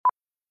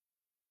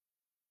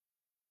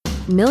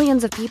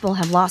Millions of people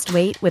have lost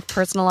weight with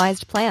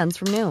personalized plans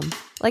from Noom.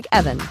 Like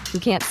Evan, who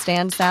can't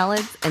stand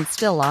salads and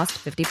still lost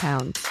 50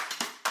 pounds.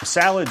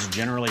 Salads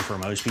generally for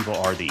most people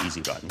are the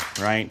easy button,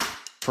 right?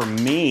 For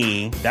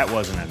me, that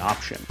wasn't an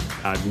option.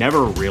 I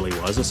never really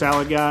was a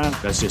salad guy.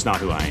 That's just not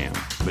who I am.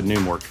 But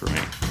Noom worked for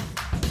me.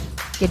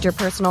 Get your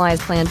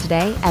personalized plan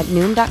today at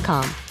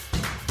Noom.com.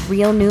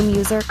 Real Noom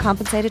user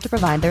compensated to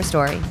provide their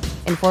story.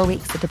 In 4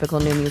 weeks, the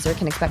typical Noom user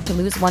can expect to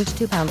lose 1 to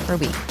 2 pounds per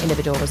week.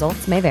 Individual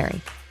results may vary.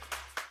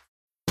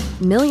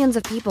 Millions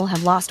of people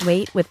have lost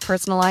weight with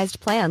personalized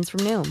plans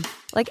from Noom.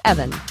 Like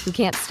Evan, who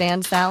can't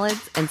stand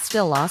salads and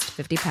still lost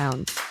 50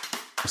 pounds.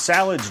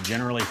 Salads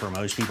generally for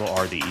most people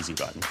are the easy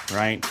button,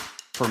 right?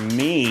 For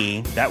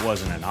me, that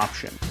wasn't an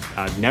option.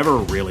 I never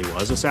really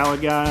was a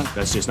salad guy.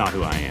 That's just not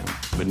who I am.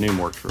 But Noom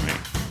worked for me.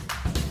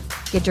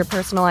 Get your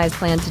personalized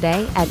plan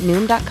today at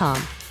Noom.com.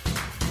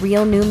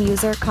 Real Noom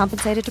user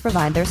compensated to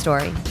provide their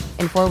story.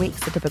 In 4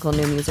 weeks, the typical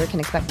Noom user can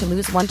expect to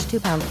lose 1 to 2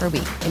 pounds per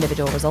week.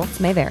 Individual results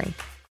may vary.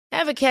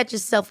 Ever catch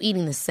yourself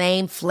eating the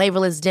same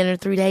flavorless dinner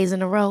 3 days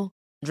in a row?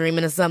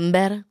 Dreaming of something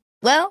better?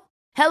 Well,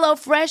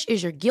 HelloFresh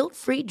is your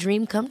guilt-free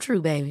dream come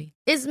true, baby.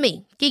 It's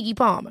me, Keke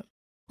Palmer.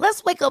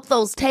 Let's wake up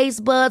those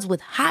taste buds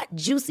with hot,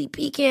 juicy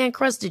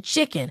pecan-crusted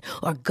chicken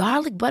or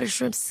garlic butter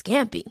shrimp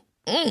scampi.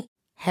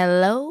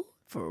 Hello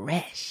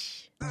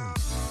Fresh.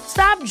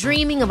 Stop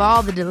dreaming of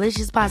all the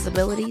delicious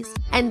possibilities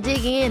and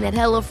dig in at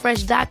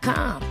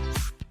HelloFresh.com.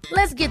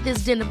 Let's get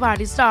this dinner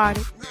party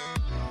started.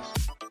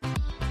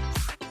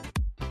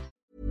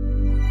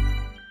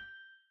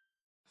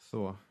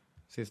 Så,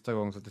 sista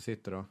gången så att du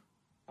sitter då.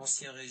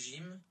 Ancien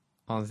régime.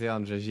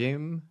 Ancien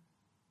régime.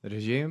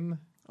 Régime.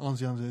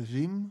 Ancien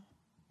régime.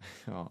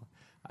 Ja,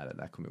 nej, det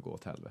där kommer gå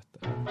åt helvete.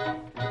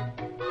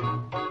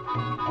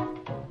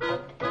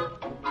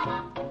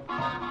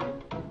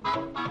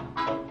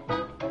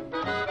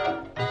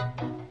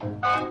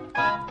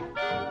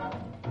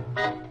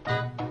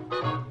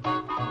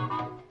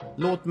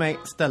 Låt mig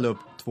ställa upp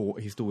 2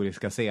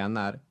 historiska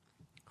scener.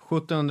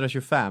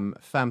 1725,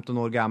 15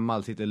 år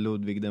gammal, sitter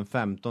Ludvig den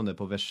 15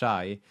 på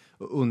Versailles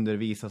och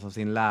undervisas av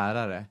sin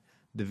lärare,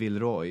 de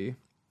Villeroy.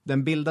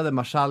 Den bildade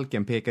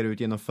marskalken pekar ut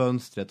genom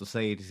fönstret och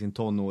säger till sin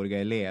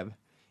tonåriga elev: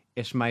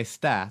 Ers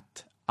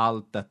Majestät,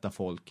 allt detta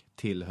folk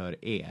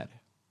tillhör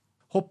er.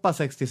 Hoppa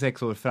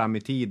 66 år fram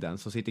i tiden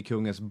så sitter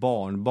kungens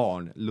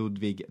barnbarn,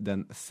 Ludvig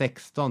den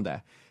 16,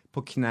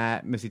 på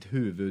knä med sitt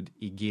huvud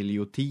i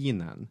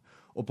giljotinen.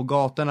 Och på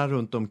gatorna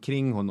runt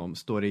omkring honom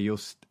står det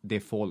just det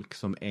folk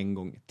som en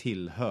gång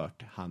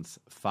tillhört hans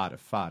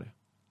farfar.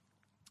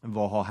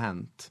 Vad har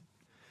hänt?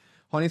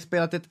 Har ni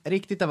spelat ett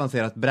riktigt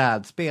avancerat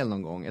brädspel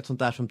någon gång? Ett sånt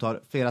där som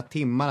tar flera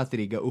timmar att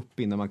rigga upp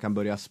innan man kan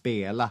börja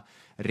spela.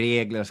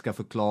 Regler ska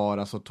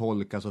förklaras och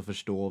tolkas och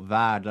förstå.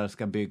 Världar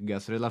ska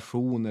byggas,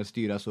 relationer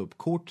styras upp,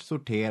 kort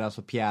sorteras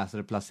och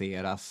pjäser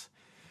placeras.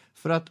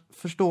 För att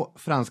förstå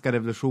franska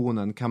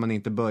revolutionen kan man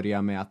inte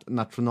börja med att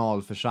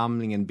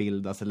nationalförsamlingen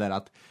bildas eller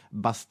att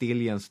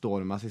Bastiljen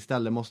stormas.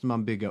 Istället måste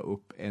man bygga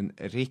upp en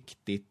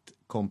riktigt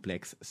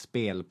komplex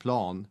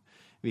spelplan.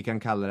 Vi kan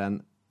kalla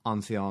den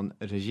Ancien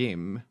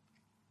Régime.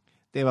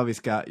 Det är vad vi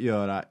ska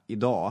göra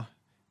idag.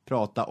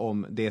 Prata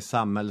om det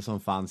samhälle som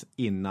fanns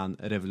innan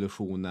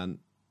revolutionen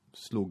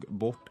slog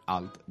bort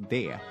allt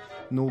det.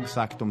 Nog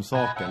sagt om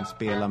saken,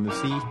 spela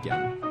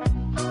musiken.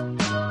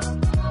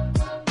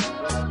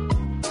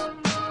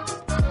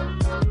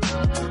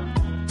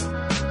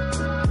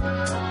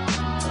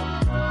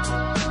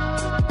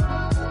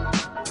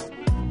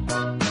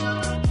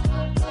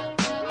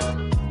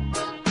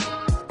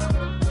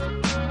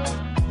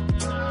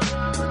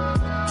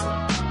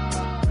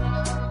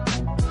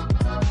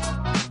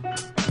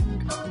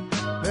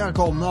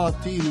 Välkomna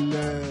till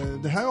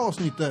det här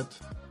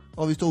avsnittet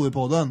av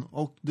Historiepodden.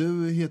 Och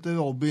du heter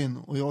Robin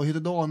och jag heter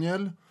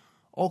Daniel.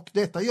 Och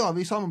detta gör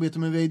vi i samarbete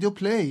med Radio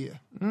Play.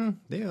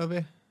 Det gör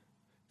vi.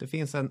 Det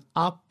finns en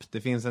app,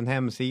 det finns en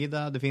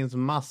hemsida, det finns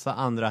massa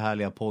andra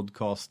härliga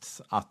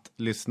podcasts att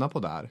lyssna på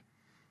där.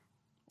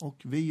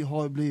 Och vi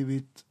har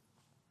blivit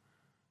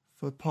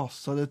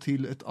förpassade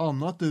till ett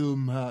annat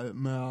rum här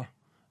med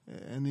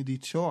än i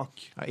ditt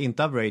kök. Ja,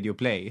 inte av Radio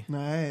Play.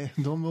 Nej,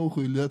 de är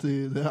oskyldiga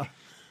till det.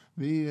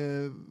 Vi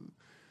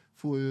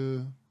får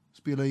ju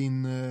spela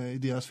in i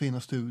deras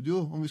fina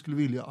studio om vi skulle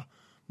vilja.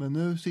 Men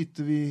nu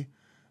sitter vi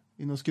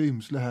i någon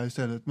skrymsle här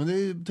istället. Men det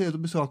är trevligt att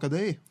besöka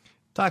dig.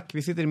 Tack,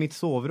 vi sitter i mitt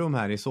sovrum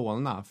här i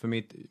Solna. För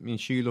min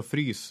kyl och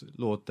frys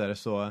låter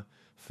så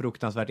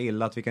fruktansvärt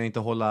illa att vi kan inte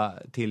hålla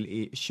till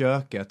i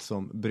köket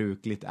som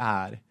brukligt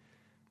är.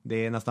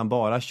 Det är nästan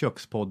bara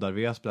kökspoddar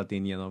vi har spelat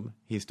in genom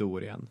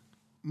historien.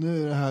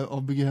 Nu är det här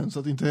av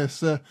begränsat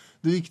intresse.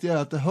 Det viktiga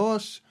är att det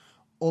hörs.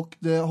 Och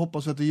det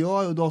hoppas jag att det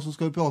gör. Och idag så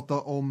ska vi prata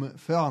om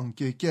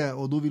Frankrike.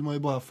 Och då vill man ju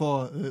bara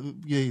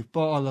föregripa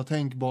alla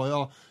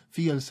tänkbara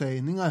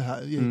felsägningar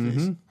här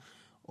givetvis.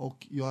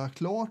 Och jag är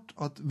klart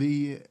att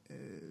vi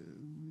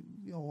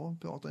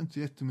pratar inte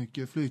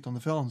jättemycket flytande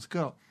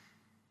franska.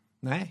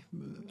 Nej,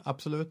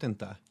 absolut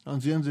inte.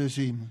 Ancien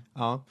régime.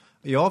 Ja.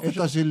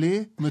 État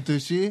gelé,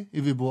 métaché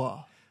et vibois.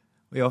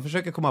 Och jag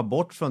försöker komma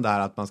bort från det här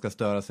att man ska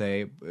störa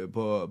sig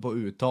på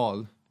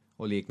uttal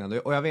och liknande.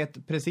 Och jag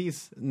vet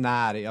precis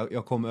när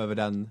jag kom över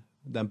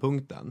den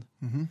punkten.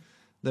 Mhm.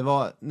 Det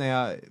var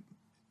när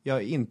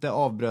jag inte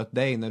avbröt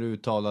dig när du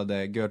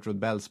uttalade Gertrude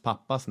Bells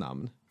pappas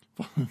namn.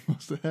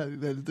 Det här är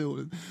väldigt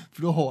roligt.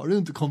 För då har du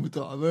inte kommit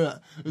över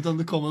det. Utan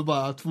det kommer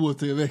bara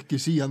 2-3 veckor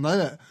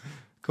senare.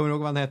 Kommer du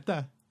ihåg vad han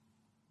hette?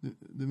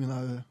 Du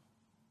menar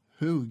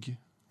Hugh?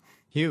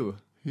 Hugh.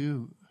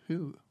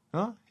 Hugh.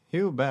 Ja,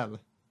 Hugh Bell.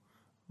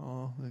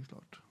 Ja, det är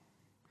klart.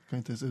 Jag kan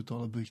inte ens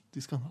uttala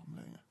brittiska namn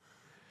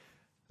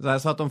längre.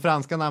 Så att de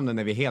franska namnen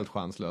är vi helt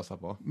chanslösa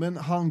på. Men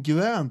han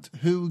Grant,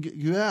 Hugh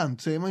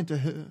Grant, säger man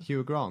inte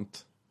Hugh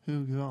Grant.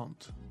 Hugh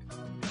Grant?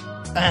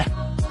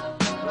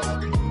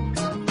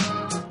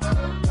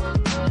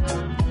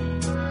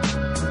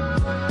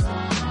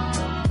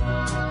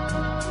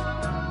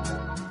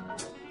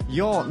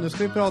 Ja, nu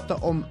ska vi prata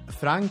om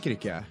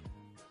Frankrike.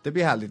 Det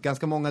blir härligt.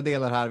 Ganska många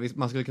delar här.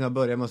 Man skulle kunna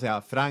börja med att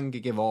säga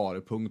Frankrike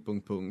var...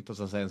 och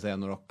så sen säga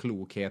några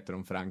klokheter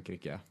om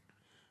Frankrike.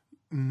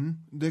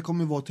 Det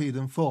kommer vara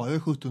tiden före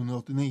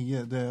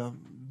 1789. Det är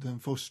den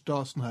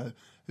första sån här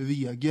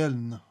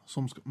regeln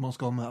som man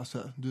ska ha med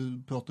sig.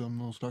 Du pratade om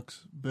någon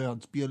slags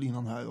brädspel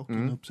innan här och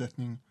en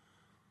uppsättning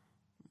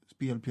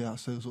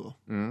spelpjäser och så.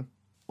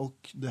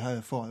 Och det här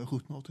är före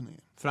 1789.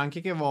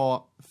 Frankrike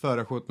var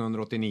före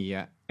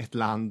 1789 ett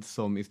land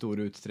som i stor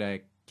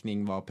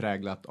utsträckning var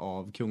präglat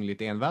av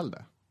kungligt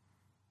envälde.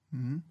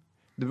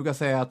 Du brukar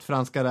säga att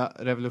franska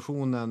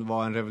revolutionen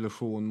var en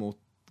revolution mot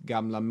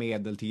gamla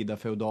medeltida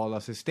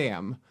feodala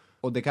system.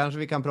 Och det kanske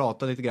vi kan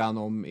prata lite grann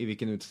om i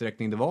vilken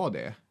utsträckning det var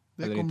det.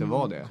 Eller inte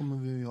var det. Det kommer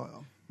vi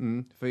göra.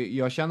 För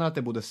jag känner att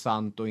det är både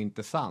sant och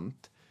inte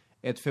sant.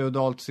 Ett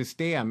feodalt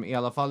system, i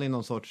alla fall i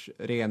någon sorts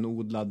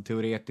renodlad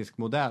teoretisk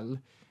modell,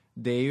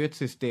 det är ju ett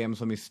system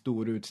som i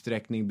stor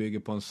utsträckning bygger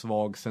på en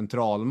svag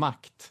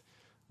centralmakt.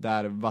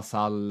 Där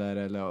vasaller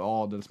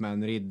eller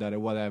adelsmän,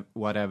 riddare,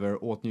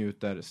 whatever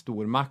åtnjuter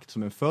stor makt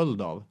som en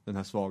följd av den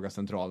här svaga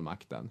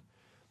centralmakten.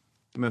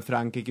 Men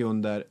Frankrike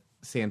under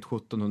sent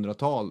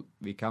 1700-tal,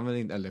 vi kan väl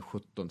inte, eller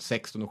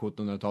 16 och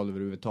 1700-tal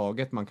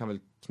överhuvudtaget, man kan väl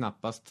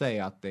knappast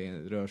säga att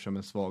det rör sig om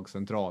en svag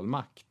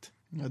centralmakt.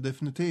 Ja,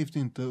 definitivt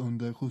inte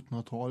under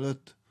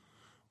 1700-talet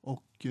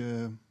och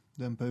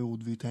den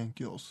period vi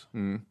tänker oss.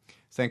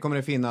 Sen kommer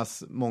det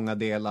finnas många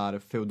delar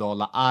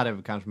feodala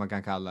arv kanske man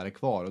kan kalla det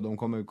kvar, och de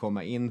kommer vi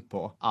komma in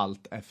på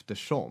allt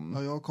eftersom.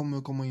 Ja, jag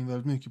kommer komma in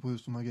väldigt mycket på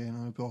just de här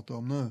grejerna vi pratar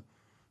om nu.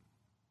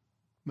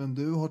 Men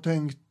du har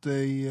tänkt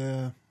dig...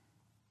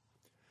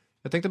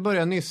 Jag tänkte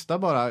börja nysta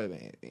bara,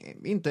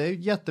 inte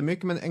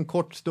jättemycket men en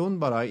kort stund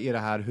bara i det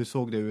här, hur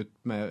såg det ut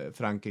med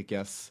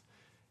Frankrikes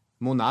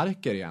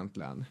monarker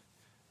egentligen.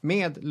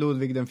 Med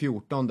Ludvig den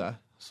 14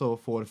 så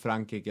får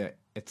Frankrike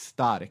ett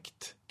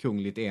starkt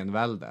kungligt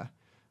envälde.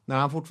 När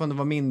han fortfarande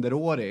var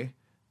minderårig,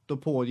 då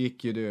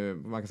pågick ju det,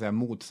 man kan säga,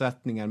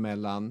 motsättningar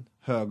mellan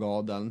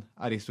högadeln,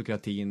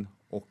 aristokratin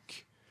och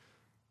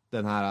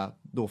den här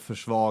då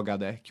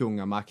försvagade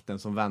kungamakten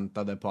som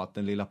väntade på att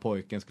den lilla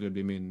pojken skulle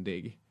bli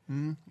myndig.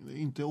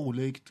 Inte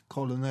olikt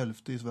Karl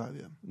XI i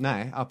Sverige.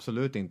 Nej,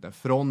 absolut inte.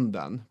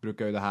 Fronden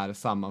brukar ju det här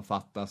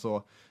sammanfattas,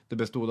 och det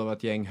bestod av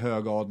ett gäng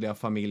högadliga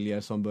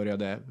familjer som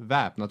började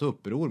väpnat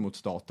uppror mot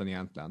staten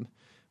egentligen.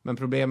 Men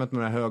problemet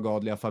med de här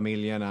högadliga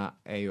familjerna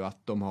är ju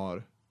att de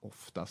har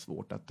ofta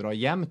svårt att dra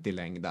jämnt i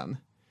längden.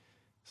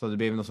 Så det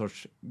blev någon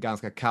sorts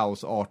ganska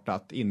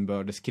kaosartat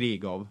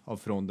inbördeskrig av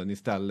fronden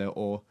istället,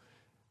 och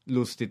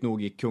lustigt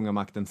nog gick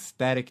kungamakten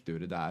stärkt ur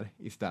det där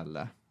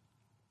istället.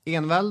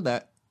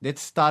 Envälde, det är ett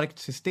starkt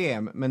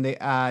system, men det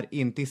är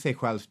inte i sig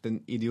självt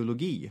en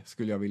ideologi,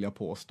 skulle jag vilja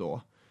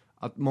påstå.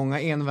 Att många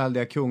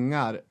enväldiga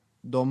kungar,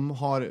 de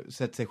har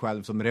sett sig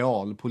själv som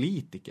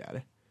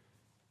realpolitiker.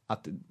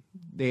 Att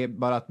det är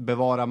bara att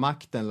bevara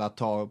makten eller att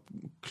ta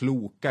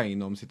kloka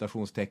inom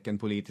citationstecken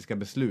politiska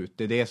beslut.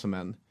 Det är det som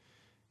en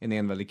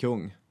enväldig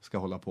kung ska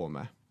hålla på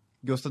med.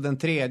 Gustav den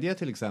tredje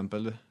till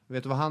exempel,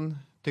 vet du vad han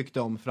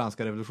tyckte om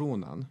franska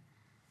revolutionen?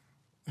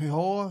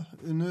 Ja,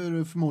 nu är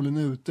du förmodligen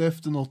ute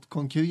efter något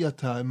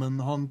konkret här, men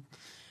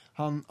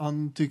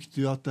han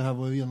tyckte ju att det här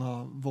var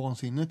rena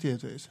vansinnet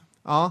givetvis.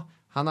 Ja,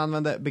 han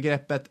använde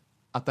begreppet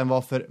att den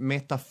var för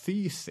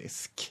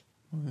metafysisk.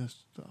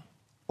 Just det.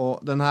 Och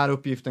den här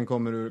uppgiften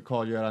kommer ur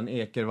Carl-Göran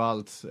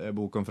Ekervalds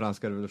bok om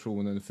franska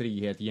revolutionen,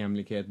 Frihet,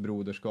 jämlikhet,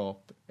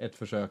 broderskap, ett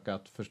försök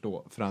att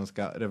förstå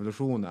franska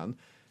revolutionen.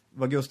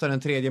 Vad Gustav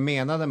den tredje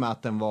menade med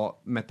att den var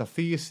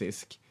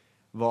metafysisk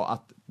var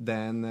att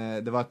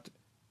det var ett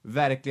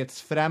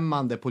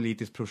verklighetsfrämmande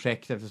politiskt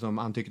projekt, eftersom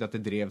han tyckte att det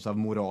drevs av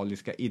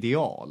moraliska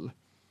ideal.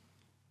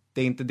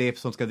 Det är inte det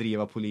som ska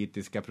driva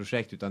politiska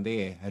projekt, utan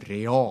det är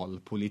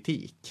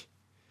realpolitik.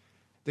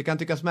 Det kan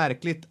tyckas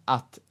märkligt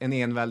att en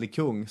enväldig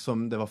kung,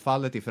 som det var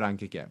fallet i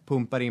Frankrike,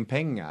 pumpar in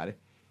pengar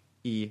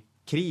i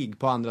krig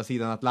på andra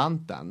sidan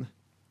Atlanten.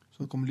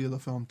 Som kommer leda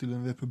fram till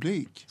en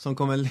republik. Som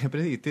kommer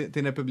precis till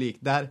en republik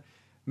där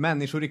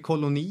människor i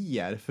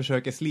kolonier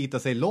försöker slita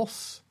sig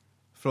loss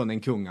från en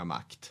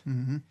kungamakt.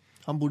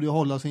 Han borde ju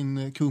hålla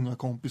sin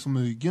kungakompis om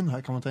ryggen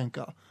här, kan man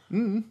tänka.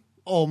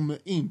 Om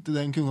inte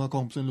den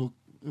kungakompisen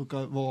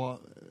råkar vara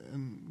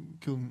en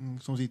kung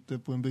som sitter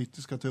på den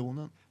brittiska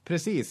tronen.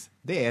 Precis,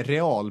 det är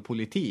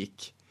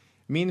realpolitik.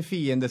 Min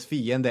fiendes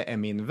fiende är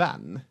min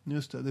vän.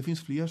 Just det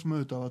finns fler som har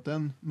utövat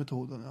den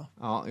metoden, ja.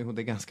 Ja,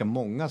 det är ganska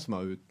många som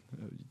har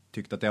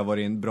tyckt att det har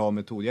varit en bra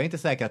metod. Jag är inte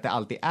säker att det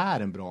alltid är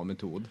en bra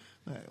metod.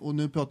 Nej, och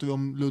nu pratar vi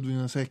om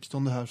Ludvig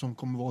XVI här som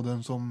kommer vara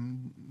den som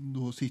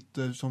då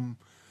sitter som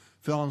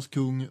fransk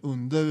kung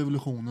under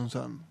revolutionen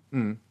sen.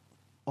 Mm.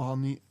 Och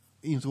han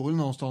insåg väl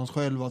någonstans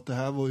själv att det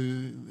här var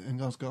ju en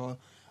ganska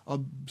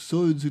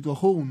absurd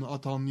situation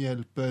att han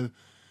hjälper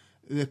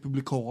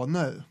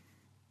republikaner.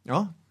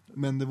 Ja.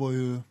 Men det var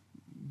ju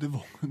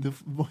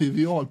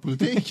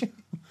realpolitik.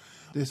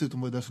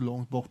 Dessutom var det så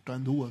långt borta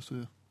ändå.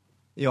 Så.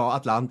 Ja,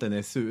 Atlanten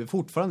är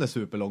fortfarande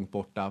superlångt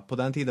borta. På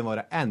den tiden var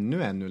det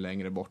ännu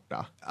längre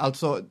borta.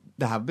 Alltså,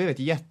 det här blev ett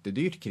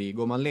jättedyrt krig.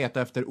 Om man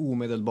letar efter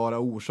omedelbara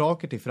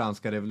orsaker till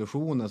franska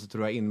revolutionen så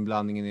tror jag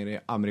inblandningen i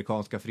det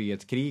amerikanska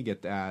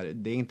frihetskriget det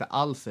är inte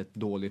alls ett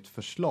dåligt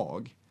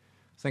förslag.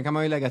 Sen kan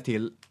man ju lägga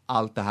till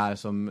allt det här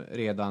som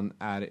redan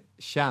är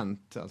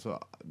känt. Alltså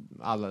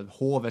alla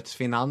hovets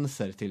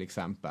finanser till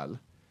exempel.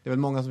 Det är väl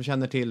många som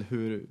känner till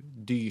hur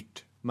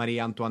dyrt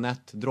Marie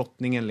Antoinette,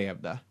 drottningen,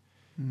 levde.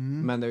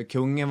 Men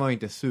kungen var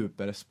inte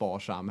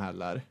supersparsam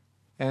heller.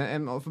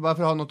 Bara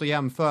för att ha något att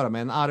jämföra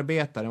med,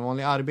 en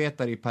vanlig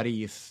arbetare i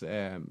Paris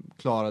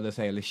klarade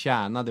sig eller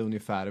tjänade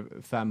ungefär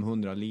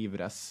 500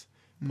 livres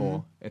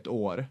på ett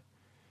år.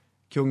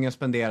 Kungen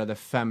spenderade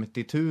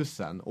 50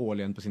 000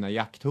 årligen på sina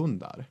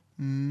jakthundar.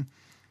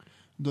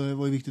 Det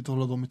var ju viktigt att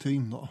hålla dem i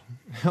trim då.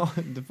 Ja,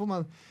 det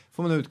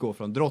får man utgå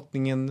från.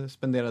 Drottningen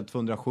spenderade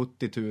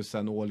 270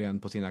 000 årligen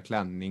på sina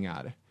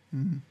klänningar.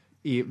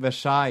 I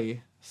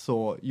Versailles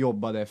så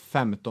jobbade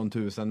 15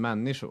 000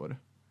 människor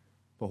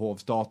på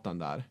hovstaten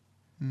där.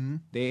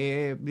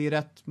 Det blir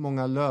rätt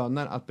många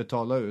löner att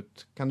betala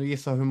ut. Kan du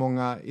gissa hur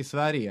många i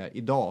Sverige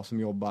idag som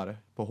jobbar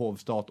på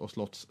hovstat och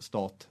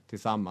slottsstat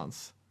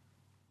tillsammans?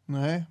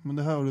 Nej, men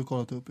det här har du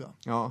kollat upp, ja.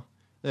 Ja,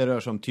 det rör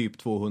sig om typ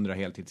 200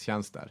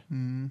 heltidstjänster.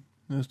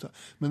 Just det.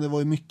 Men det var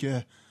ju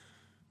mycket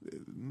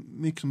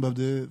som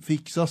behövde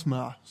fixas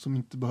med, som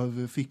inte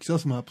behöver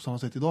fixas med på samma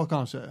sätt idag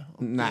kanske.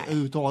 Nej.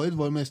 Överhuvudtaget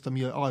var det mesta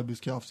mer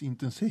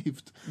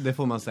arbetskraftsintensivt. Det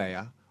får man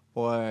säga.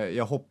 Och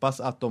jag hoppas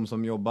att de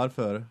som jobbar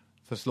för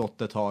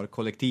slottet har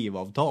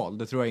kollektivavtal.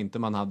 Det tror jag inte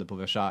man hade på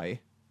Versailles.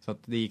 Så att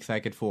det gick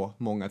säkert få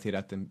många till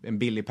rätt en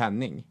billig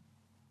penning.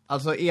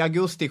 Alltså i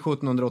augusti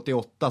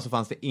 1788 så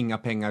fanns det inga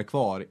pengar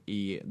kvar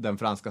i den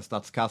franska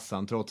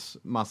statskassan trots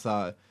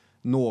massa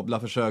nobla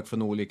försök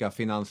från olika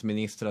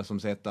finansministrar som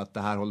sett att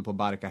det här håller på att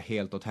barka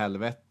helt åt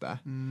helvete.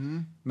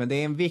 Men det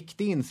är en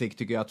viktig insikt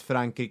tycker jag att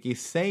Frankrike i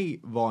sig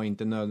var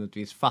inte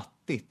nödvändigtvis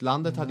fattigt.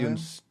 Landet hade ju en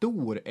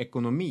stor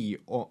ekonomi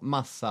och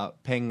massa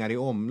pengar i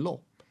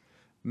omlopp.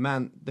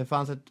 Men det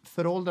fanns ett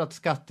föråldrat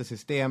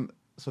skattesystem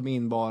som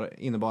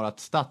innebar att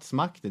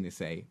statsmakten i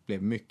sig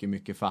blev mycket,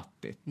 mycket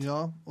fattigt.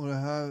 Ja, och det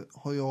här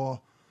har jag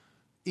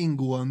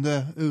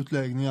ingående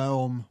utläggningar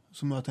om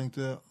som jag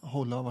tänkte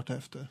hålla vart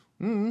efter.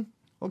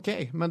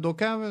 Okej, men då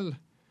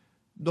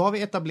har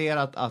vi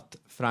etablerat att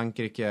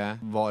Frankrike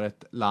var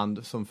ett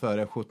land som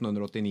före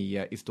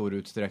 1789 i stor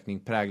utsträckning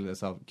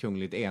präglades av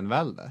kungligt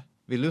envälde.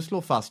 Vill du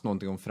slå fast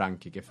någonting om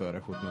Frankrike före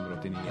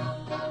 1789?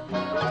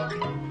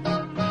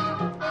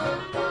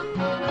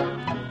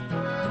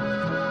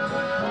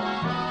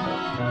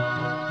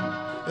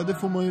 Ja, det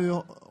får man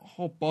ju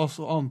hoppas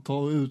och anta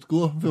och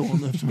utgå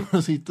från eftersom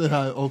jag sitter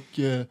här och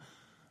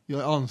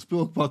gör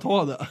anspråk på att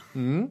ha det.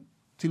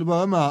 Till att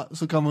börja med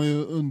så kan man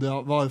ju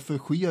undra varför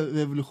sker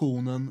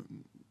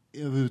revolutionen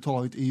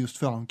överhuvudtaget i just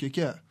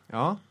Frankrike?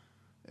 Ja.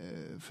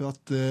 För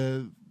att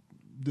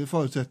det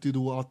förutsätter ju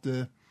då att,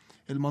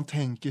 eller man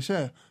tänker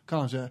sig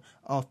kanske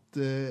att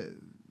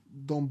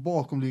de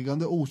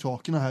bakomliggande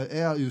orsakerna här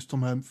är just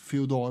de här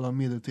feodala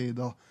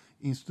medeltida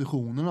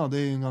institutionerna. Det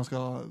är en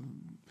ganska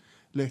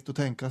lätt att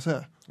tänka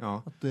sig.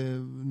 Ja. Att det är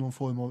någon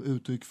form av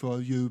uttryck för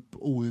djup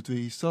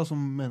orättvisa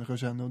som människor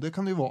känner. Och det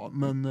kan det ju vara.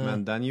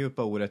 Men den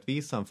djupa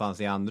orättvisan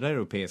fanns i andra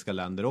europeiska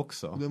länder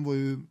också. Den var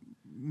ju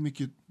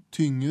mycket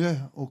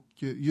tyngre och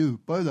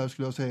djupare där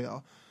skulle jag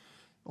säga.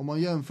 Om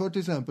man jämför till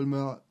exempel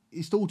med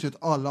i stort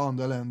sett alla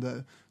andra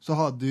länder så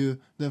hade ju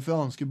den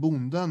franske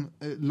bonden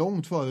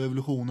långt före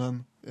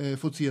revolutionen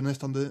fått se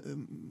nästan det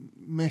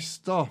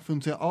mesta, för att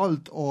inte säga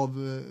allt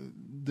av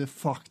det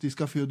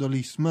faktiska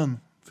feudalismen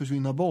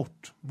försvinna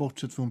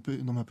bortsett från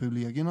de här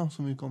privilegierna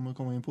som vi kommer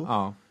komma in på.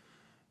 Ja.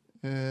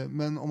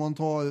 Men om man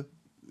tar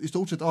i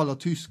stort sett alla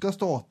tyska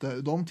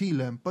stater, de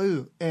tillämpar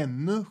ju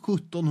ännu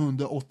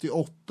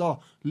 1788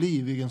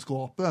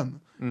 livegenskapen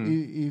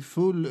i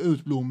full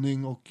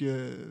utblomning och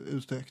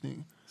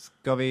utsträckning.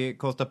 Ska vi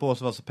kosta på oss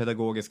att vara så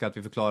pedagogiska att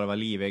vi förklarar vad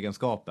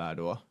livegenskap är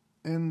då?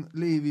 En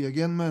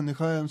livegen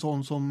människa är en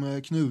sån som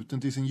är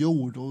knuten till sin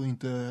jord och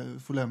inte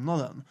får lämna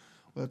den.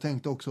 Och jag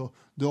tänkte också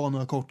dra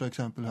några korta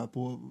exempel här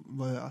på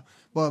vad det är.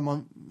 Bara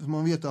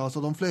man vet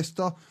alltså de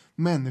flesta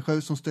människor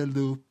som ställde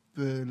upp,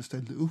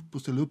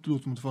 det låter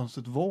som att det fanns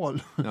ett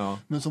val. Ja.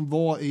 Men som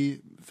var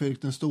i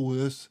Fredrik den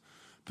stores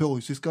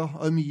preussiska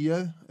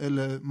arméer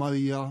eller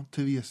Maria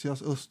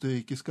Theresias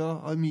österrikiska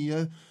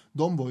arméer,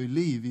 de var ju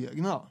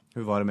livegna.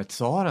 Hur var det med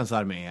tsarens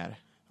arméer?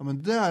 Ja,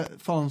 men där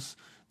fanns,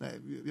 nej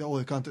jag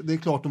orkar inte, det är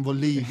klart de var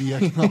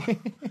livegna.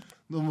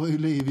 De var ju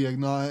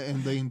livegna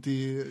ända in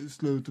till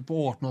slutet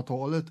på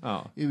 1800-talet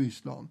i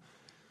Ryssland.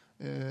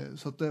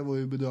 Så att det var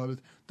ju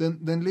bedrövligt.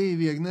 Den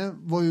livegne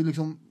var ju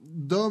liksom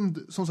dömd,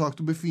 som sagt,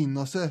 att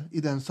befinna sig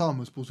i den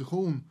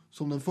samhällsposition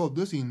som den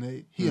föddes in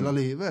i hela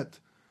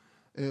livet.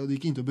 Och det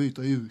gick inte att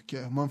byta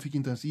yrke. Man fick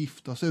inte ens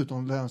gifta sig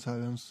utan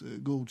länsherrens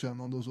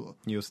godkännande och så.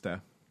 Just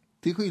det.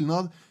 Till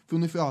skillnad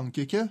från i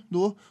Frankrike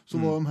då, så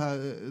var de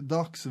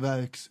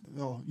här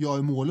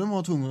göromålen man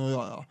var tvungen att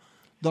göra.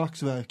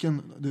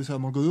 Dagsverken, det vill säga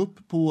man går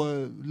upp på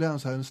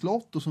länsherrens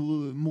slott och så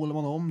målar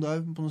man om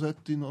där på något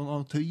sätt i någon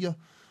entré.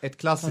 Ett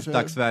klassiskt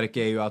dagsverk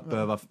är ju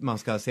att man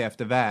ska se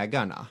efter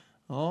vägarna.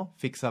 Ja.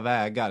 Fixa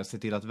vägar, se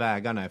till att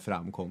vägarna är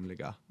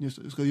framkomliga.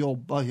 Just det, ska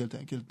jobba helt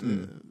enkelt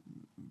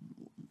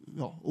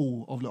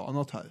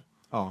oavlönat här.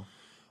 Ja.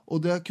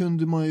 Och det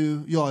kunde man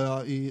ju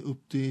göra i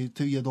upp till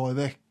 3 dagar i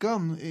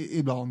veckan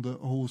ibland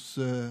hos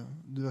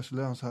diverse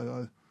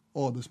länsherrar,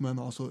 adelsmän,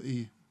 alltså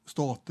i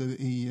stater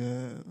i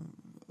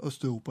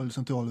Östeuropa eller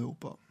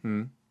Centraleuropa.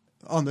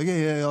 Andra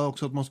grejer är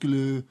också att man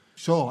skulle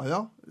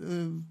köra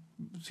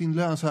sin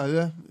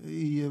länsherre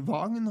i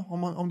vagn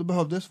om det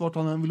behövdes, vart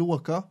han än vill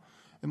åka.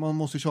 Man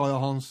måste köra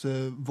hans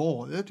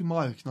varor till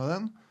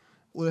marknaden.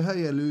 Och det här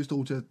gäller ju i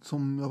stort sett,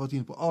 som jag varit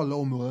inne på, alla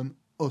områden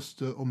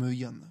öster om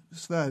Rhen.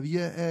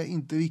 Sverige är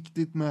inte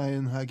riktigt med i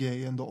den här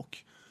grejen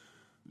dock.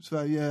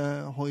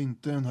 Sverige har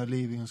inte den här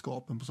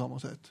livegenskapen på samma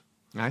sätt.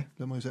 Nej.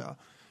 Det man ju säga.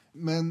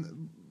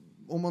 Men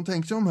om man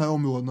tänker sig de här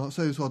områdena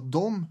så är det så att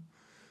de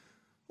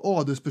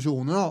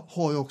adelspersonerna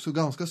har ju också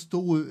ganska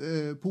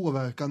stor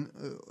påverkan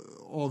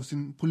av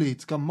sin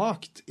politiska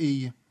makt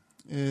i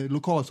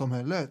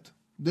lokalsamhället.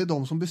 Det är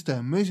de som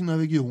bestämmer i sina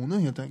regioner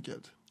helt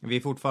enkelt. Vi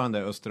är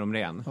fortfarande öster om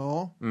Rhen.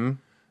 Ja.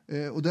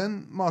 Och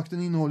den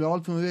makten innehåller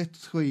allt från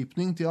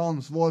rättsskipning till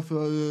ansvar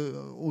för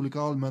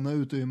olika allmänna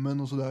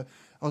utrymmen och sådär.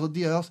 Alltså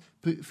deras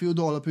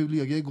feodala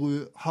privilegier går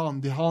ju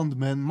hand i hand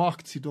med en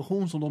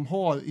maktsituation som de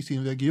har i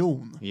sin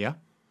region. Ja.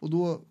 Och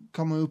då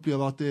kan man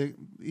uppleva att det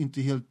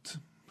inte helt,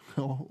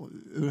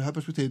 ur det här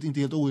perspektivet, inte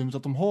helt orimligt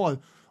att de har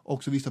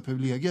också vissa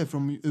privilegier, för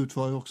de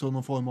utför också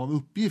någon form av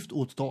uppgift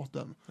åt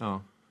staten.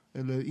 Ja.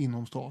 Eller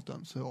inom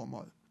statens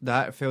ramar. Det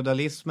här,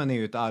 feodalismen är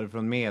ju ett arv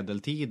från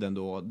medeltiden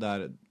då,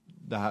 där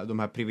de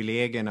här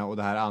privilegierna och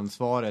det här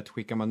ansvaret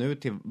skickar man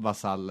ut till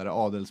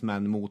vasaller,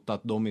 adelsmän, mot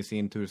att de i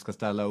sin tur ska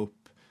ställa upp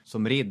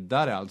som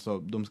riddare. Alltså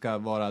de ska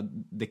vara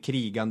det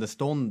krigande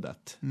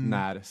ståndet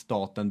när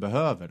staten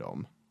behöver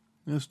dem.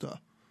 Just det.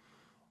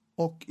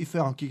 Och i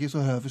Frankrike så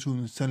har det här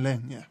försvunnit sedan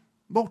länge.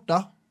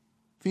 Borta.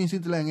 Finns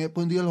inte längre.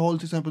 På en del håll,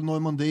 till exempel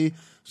Normandie,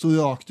 så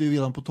rökte ju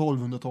redan på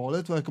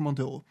 1200-talet, verkar man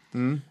tro.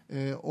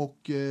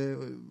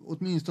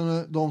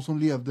 Åtminstone de som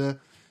levde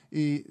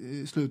i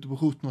slutet på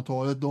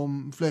 1700-talet,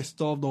 de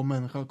flesta av de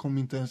människorna kom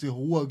inte ens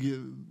ihåg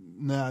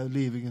när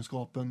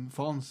livegenskapen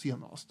fanns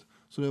senast.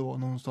 Så det var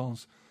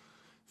någonstans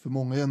för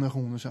många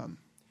generationer sedan.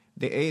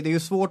 Det är ju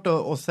svårt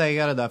att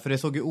säga det där, för det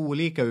såg ju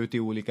olika ut i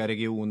olika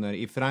regioner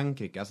i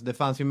Frankrike. Alltså det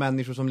fanns ju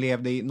människor som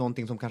levde i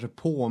någonting som kanske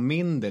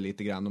påminde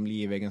lite grann om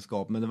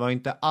livegenskap, men det var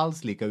inte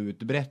alls lika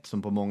utbrett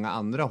som på många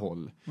andra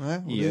håll.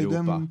 Nej, och i det är Europa.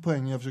 den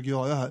poängen jag försöker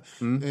göra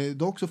här.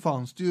 Dock så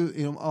fanns det ju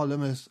i de allra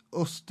mest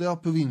östra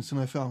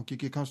provinserna i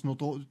Frankrike, kanske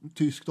något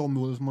tyskt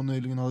område som man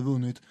nyligen hade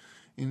vunnit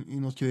i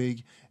något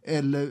krig,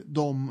 eller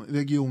de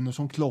regioner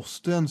som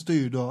klostren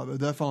styrde över,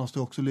 där fanns det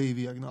också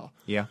livegna.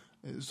 Ja.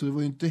 Så det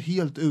var ju inte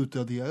helt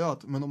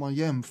utraderat, men om man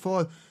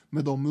jämför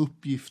med de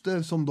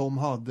uppgifter som de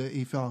hade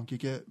i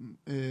Frankrike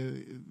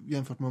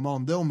jämfört med de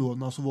andra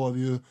områdena, så var det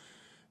ju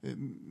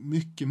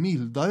mycket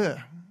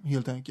mildare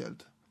helt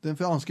enkelt. Den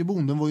franska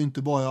bonden var ju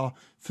inte bara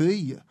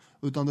fri,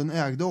 utan den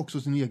ägde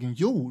också sin egen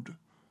jord,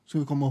 ska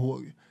vi komma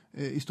ihåg,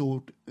 i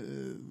stor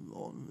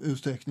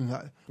utsträckning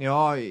här.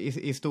 Ja,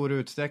 i stor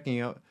utsträckning.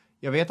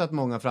 Jag vet att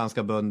många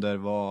franska bönder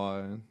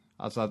var,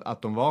 alltså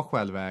att de var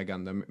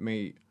självägande,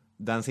 men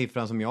den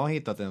siffran som jag har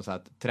hittat är så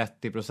att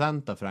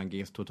 30% av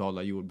Frankrikes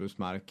totala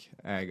jordbruksmark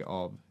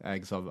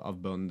ägs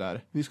av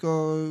bönder. Vi ska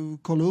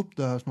kolla upp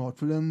det här snart,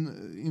 för den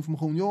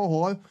information jag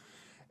har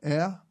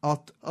är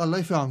att alla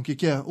i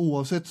Frankrike,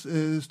 oavsett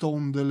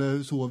stånd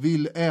eller så,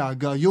 vill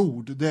äga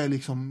jord. Det är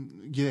liksom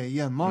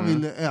grejen. Man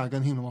vill äga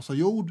en himla massa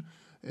jord.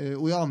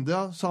 Och i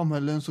andra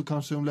samhällen så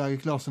kanske de lägre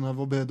klasserna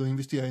var beredda att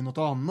investera i något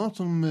annat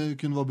som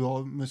kunde vara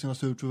bra med sina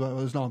surt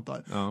förvärvade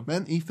slantar. Ja.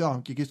 Men i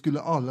Frankrike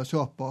skulle alla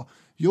köpa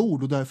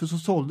jord, och därför så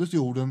såldes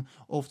jorden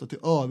ofta till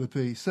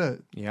överpriser.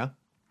 Ja.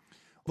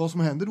 Vad som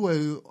händer då är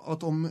ju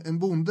att om en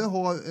bonde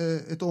har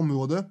ett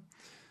område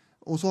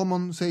och så har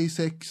man, säg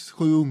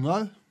 6-7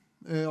 ungar,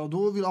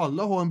 då vill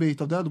alla ha en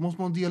bit av det. Då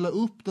måste man dela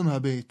upp den här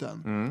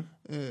biten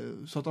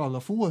så att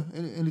alla får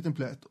en liten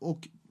plätt.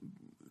 Och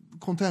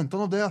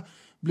kontentan av det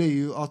blir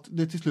ju att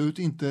det till slut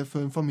inte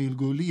för en familj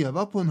går att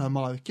leva på den här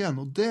marken.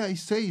 Och det i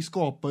sig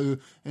skapar ju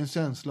en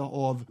känsla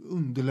av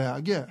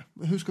underläge.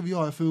 Hur ska vi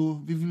göra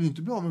vi vill ju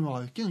inte bli av med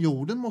marken.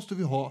 Jorden måste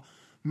vi ha.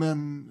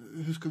 Men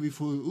hur ska vi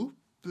få upp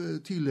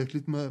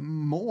tillräckligt med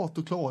mat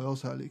och klara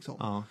oss här liksom?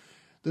 Ja.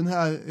 Den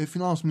här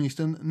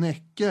finansministern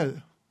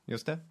Necker,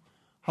 Just det.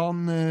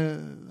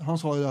 han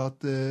sa ju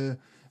att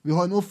vi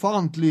har en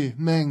ofantlig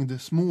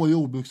mängd små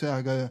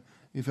jordbruksägare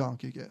i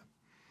Frankrike.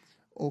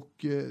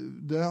 Och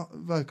det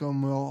verkar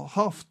de ha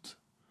haft.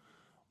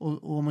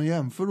 Och om man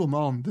jämför då med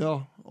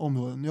andra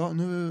områden. Ja,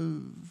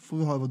 nu får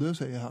vi höra vad du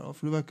säger här då,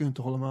 för du verkar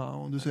inte hålla med.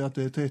 Och du säger att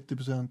det är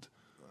 30%.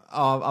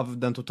 Av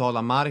den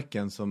totala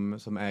marken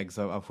som ägs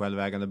av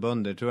självägande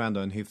bönder tror jag ändå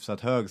är en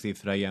hyfsat hög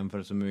siffra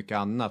jämfört med mycket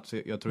annat.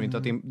 Så jag tror inte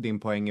att din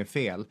poäng är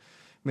fel.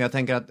 Men jag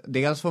tänker att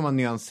dels får man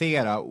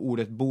nyansera.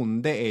 Ordet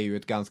bonde är ju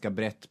ett ganska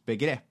brett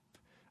begrepp.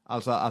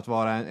 Alltså att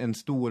vara en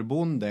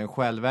storbonde, en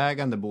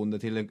självägande bonde,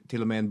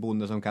 till och med en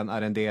bonde som kan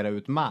arrendera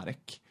ut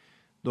mark.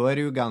 Då är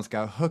det ju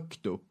ganska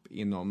högt upp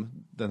inom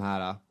den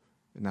här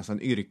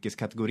nästan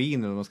yrkeskategorin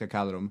eller vad man ska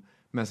kalla dem.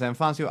 Men sen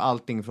fanns ju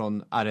allting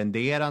från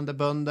arrenderande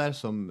bönder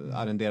som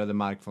arrenderade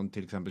mark från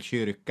till exempel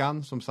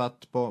kyrkan som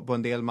satt på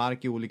en del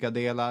mark i olika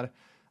delar.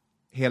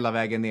 Hela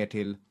vägen ner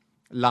till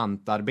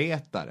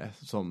lantarbetare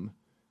som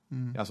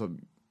alltså,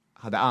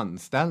 hade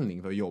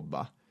anställning för att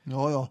jobba.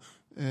 Ja,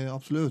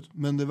 absolut.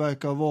 Men det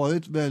verkar ha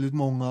varit väldigt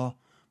många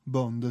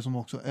bönder som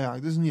också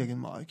ägde sin egen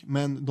mark.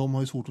 Men de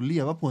har ju svårt att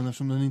leva på den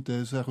eftersom den inte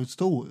är särskilt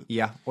stor.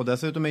 Ja, och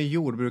dessutom är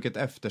jordbruket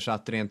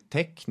eftersatt rent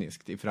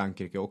tekniskt i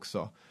Frankrike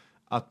också.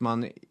 Att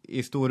man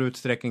i stor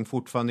utsträckning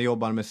fortfarande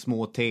jobbar med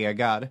små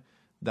tegar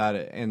där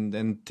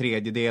en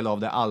tredjedel av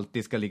det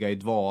alltid ska ligga i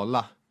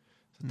dvala.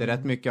 Så det är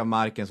rätt mycket av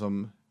marken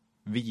som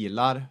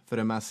vilar för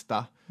det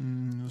mesta.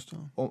 Just det.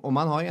 Och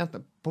man har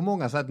egentligen på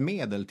många sätt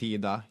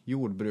medeltida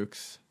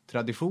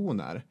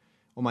jordbrukstraditioner.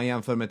 Om man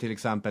jämför med till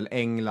exempel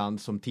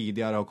England som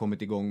tidigare har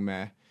kommit igång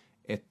med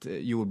ett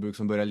jordbruk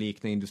som börjar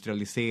likna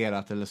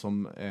industrialiserat eller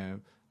som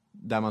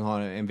där man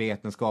har en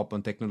vetenskap och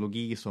en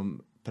teknologi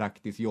som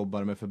praktiskt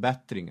jobbar med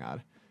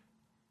förbättringar.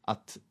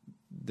 Att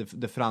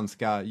det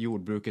franska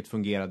jordbruket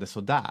fungerade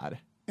så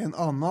där. En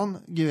annan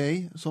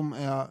grej som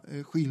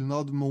är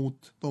skillnad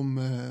mot de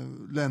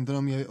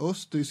länderna mer i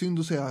öst, det är synd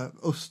att säga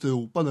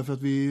Östeuropa därför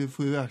att vi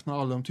får ju räkna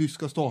alla de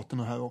tyska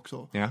staterna här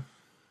också. Ja.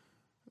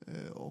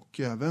 Och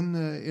även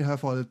i det här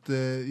fallet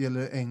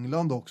gäller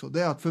England också.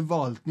 Det är att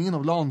förvaltningen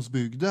av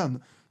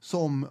landsbygden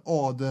som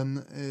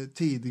adeln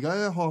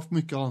tidigare har haft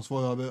mycket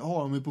ansvar över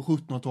har de ju på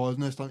 1700-talet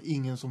nästan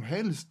ingen som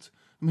helst.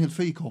 De är helt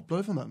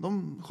frikopplade från den.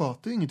 De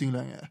sköter ingenting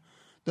längre.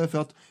 Därför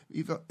att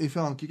i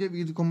Frankrike,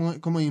 vi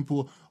komma in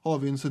på, har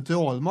vi en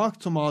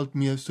centralmakt som allt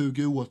mer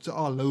suger åt sig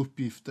alla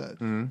uppgifter.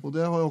 Och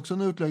det har jag också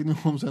en utläggning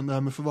om sen det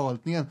här med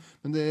förvaltningen.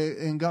 Men det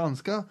är en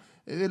ganska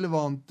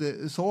relevant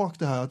sak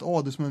det här att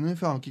adelsmännen i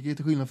Frankrike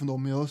till skillnad från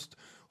dem i öst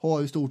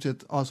har i stort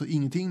sett alltså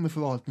ingenting med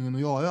förvaltningen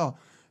att göra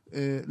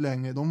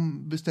längre.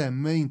 De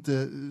bestämmer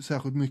inte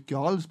särskilt mycket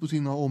alls på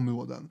sina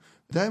områden.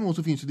 Däremot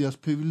så finns ju deras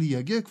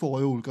privilegier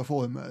kvar i olika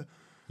former.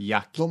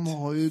 Jakt, de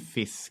har ju,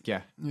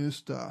 fiske.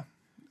 Just det.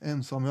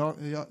 Ensam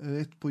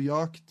rätt på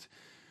jakt.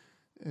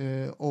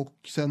 Och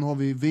sen har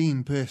vi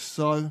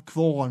vinpressar,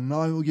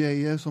 kvarnar och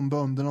grejer som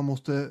bönderna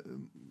måste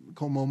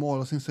komma och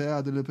mala sin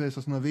säd eller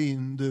pressa sina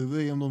vindruvor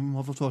i om de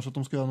har fått för sig att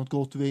de ska göra något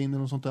gott vin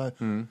eller något sånt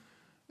där.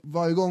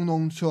 Varje gång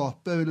någon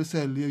köper eller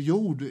säljer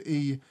jord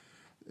i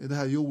det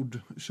här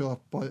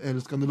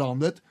jordköparälskande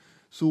landet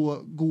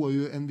så går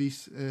ju en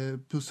viss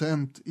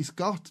procent i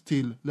skatt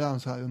till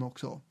länsherren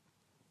också.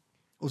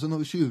 Och sen har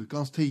vi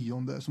kyrkans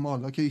 10% som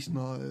alla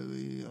kristna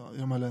i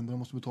de här länderna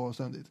måste betala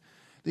ständigt.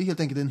 Det är helt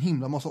enkelt en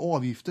himla massa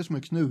avgifter som är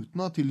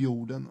knutna till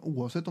jorden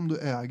oavsett om du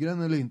äger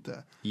den eller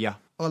inte. Ja.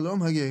 Alla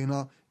de här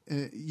grejerna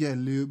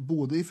gäller ju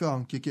både i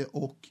Frankrike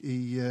och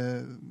i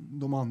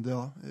de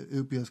andra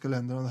europeiska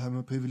länderna, det här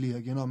med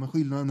privilegierna. Men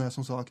skillnaden är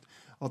som sagt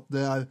att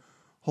där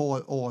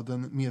har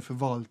adeln mer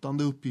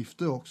förvaltande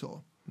uppgifter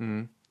också.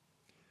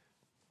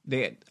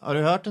 Har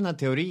du hört den här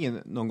teorin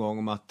någon gång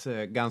om att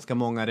ganska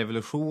många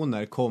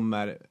revolutioner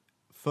kommer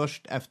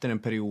först efter en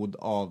period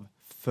av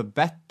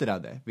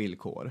förbättrade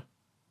villkor?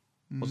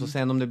 Och så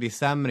sen om det blir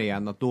sämre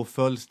igen, att då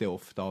följs det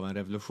ofta av en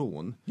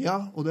revolution.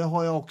 Ja, och det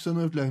har jag också en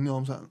utläggning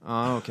om sen.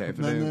 Ah, okay,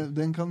 men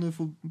den kan du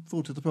få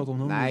fortsätta prata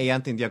om. Nej,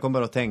 egentligen inte. Jag kommer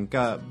bara att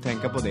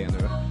tänka på det nu.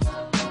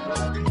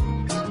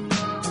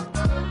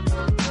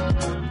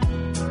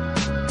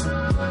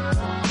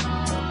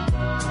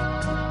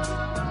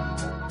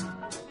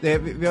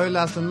 Vi har ju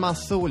läst en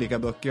massa olika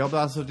böcker. Jag har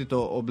bara suttit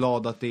och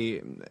bladat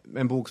i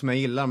en bok som jag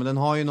gillar, men den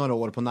har ju några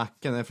år på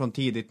nacken. Den är från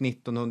tidigt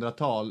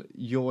 1900-tal.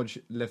 Georges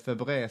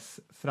Lefebvres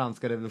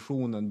Franska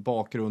revolutionen,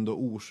 bakgrund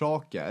och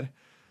orsaker.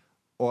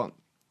 Och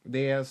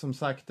det är som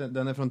sagt,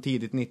 den är från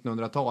tidigt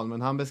 1900-tal,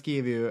 men han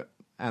beskriver ju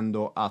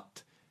ändå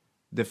att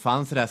det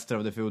fanns rester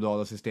av det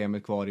feodala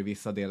systemet kvar i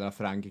vissa delar av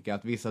Frankrike.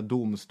 Att vissa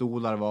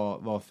domstolar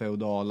var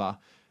feodala.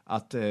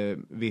 Att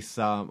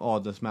vissa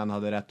adelsmän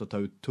hade rätt att ta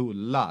ut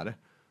tullar.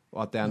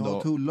 Och att det ändå...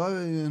 Ja, tullar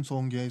är ju en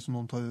sån grej som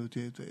de tar ut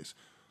givetvis.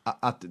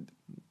 att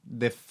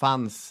det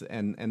fanns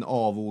en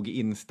avog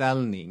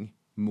inställning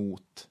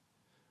mot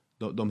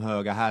de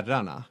höga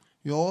herrarna.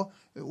 Ja,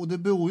 och det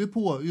beror ju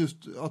på just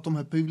att de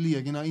här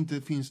privilegierna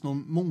inte finns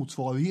någon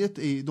motsvarighet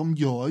i. De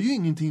gör ju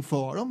ingenting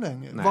för dem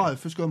längre. Nej.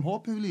 Varför ska de ha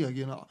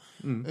privilegierna?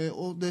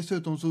 Och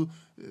dessutom så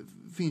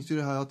finns ju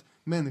det här att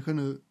människor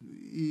nu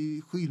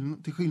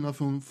till skillnad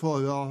från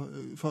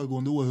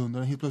föregående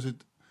århundraden helt plötsligt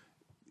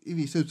i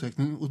viss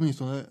utsträckning,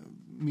 åtminstone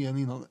mer än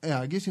innan,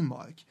 äger sin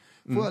mark.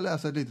 Får jag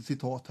läsa ett litet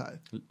citat här?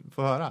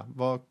 Få höra,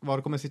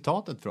 var kommer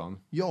citatet från?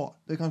 Ja,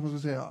 det kanske man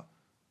ska säga.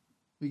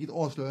 Vilket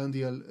avslöjar en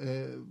del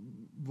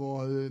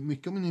var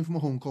mycket av min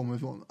information kommer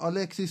ifrån.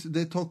 Alexis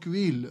de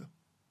Tocqueville.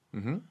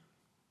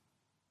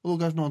 Och då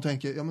kanske någon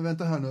tänker, ja men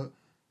vänta här nu.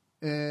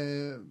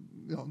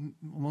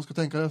 Om man ska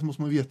tänka det så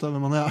måste man veta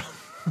vem man är.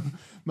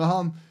 Men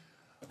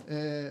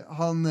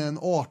han är en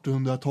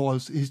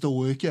 1800-tals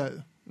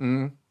historiker.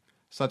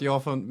 Så att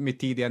jag från mitt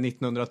tidiga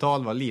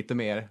 1900-tal var lite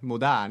mer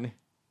modern.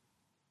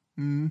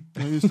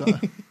 Ja, just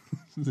det.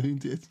 Det är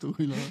inte jättestor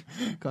skillnad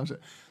kanske.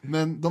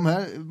 Men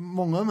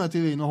många av de här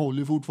teorierna håller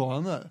ju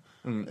fortfarande.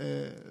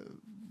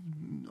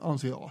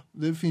 Anser jag.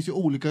 Det finns ju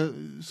olika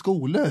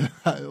skolor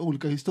här,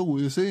 olika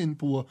historiesyn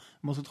på hur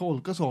man ska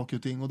tolka saker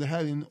och ting. Och det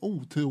här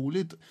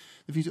är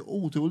det finns ju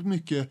otroligt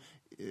mycket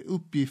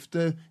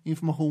uppgifter,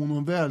 information och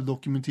en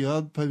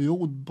väldokumenterad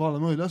period på alla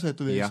möjliga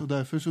sätt och vis. Ja. Och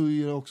därför så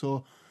ger det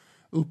också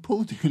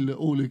upphov till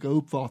olika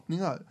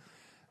uppfattningar.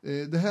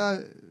 Det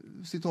här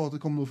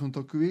citatet kommer då från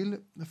Tocqueville.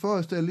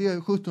 Föreställ er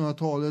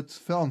 1700-talets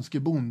franske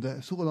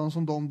bonde, sådan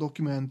som de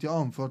dokument jag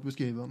anfört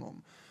beskriver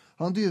honom.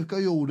 Han dyrkar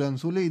jorden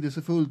så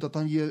lidelsefullt att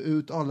han ger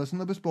ut alla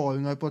sina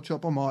besparingar på att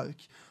köpa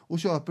mark och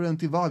köper den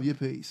till varje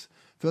pris.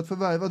 För att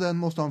förvärva den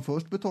måste han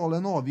först betala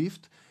en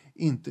avgift,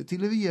 inte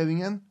till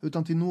regeringen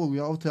utan till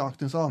några av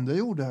traktens andra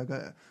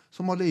jordägare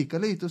som har lika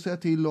lite att säga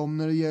till om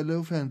när det gäller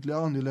offentliga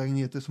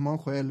angelägenheter som han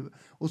själv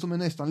och som är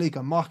nästan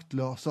lika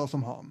maktlösa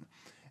som han.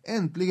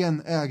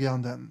 Äntligen äger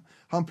han den.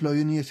 Han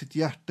plöjer ner sitt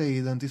hjärta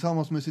i den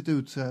tillsammans med sitt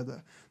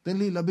utsäde. Den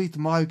lilla bit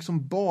mark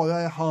som bara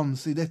är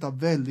hans i detta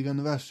väldiga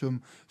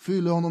universum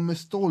fyller honom med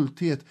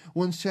stolthet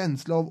och en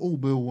känsla av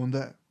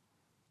oberoende.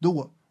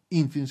 Då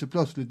infinner sig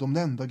plötsligt de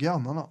nämnda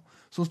grannarna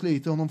som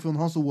sliter honom från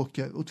hans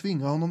åker och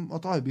tvingar honom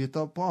att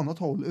arbeta på annat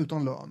håll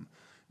utan lön.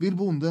 Vill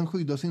bonden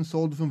skydda sin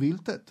sådd från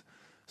viltet?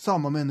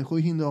 Samma människor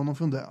hindrar honom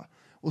från det.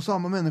 Och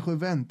samma människor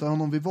väntar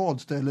honom vid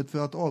vadstället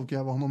för att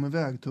avkräva honom en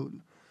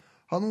vägtull.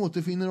 Han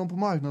återfinner dem på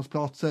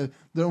marknadsplatser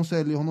där de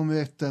säljer honom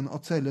rätten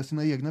att sälja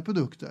sina egna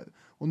produkter.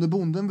 Och när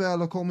bonden väl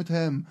har kommit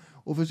hem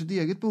och för sitt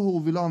eget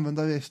behov vill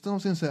använda resten av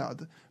sin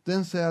säd,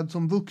 den säd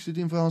som vuxit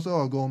inför hans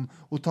ögon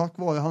och tack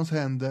vare hans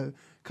händer,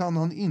 kan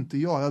han inte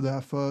göra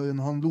det förrän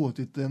han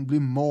låtit den bli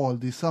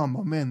mald i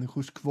samma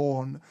människors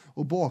kvarn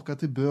och baka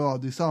till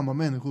bröd i samma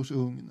människors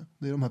ugn.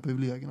 Det är de här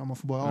privilegierna, man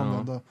får bara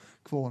använda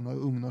kvarnar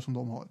och ugnar som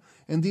de har.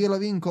 En del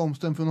av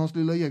inkomsten från hans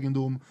lilla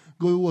egendom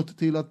går åt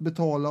till att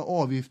betala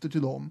avgifter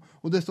till dem,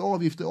 och dessa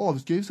avgifter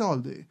avskrivs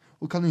aldrig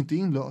och kan inte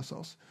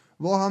inlösas.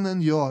 Vad han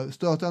än gör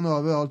stöter han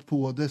överallt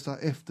på dessa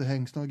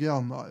efterhängsna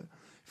grannar.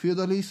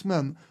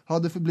 Feudalismen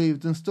hade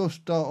förblivit den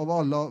största av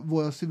alla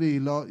våra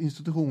civila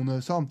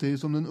institutioner samtidigt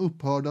som den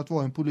upphörde att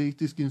vara en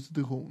politisk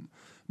institution.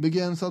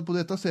 Begränsad på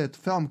detta sätt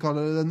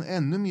framkallade den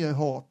ännu mer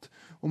hat,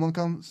 och man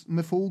kan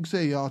med fog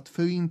säga att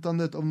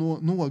förintandet av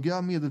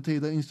några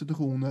medeltida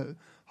institutioner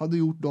hade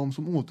gjort dem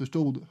som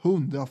återstod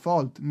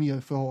 100-falt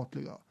mer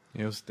förhatliga.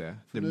 Just det,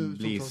 det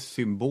blir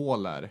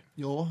symboler.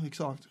 Ja,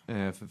 exakt.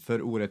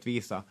 För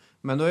orättvisa.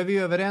 Men då är vi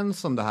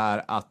överens om det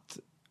här att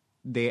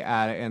det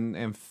är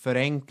en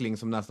förenkling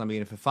som nästan blir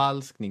en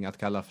förfalskning att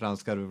kalla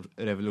franska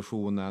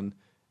revolutionen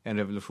en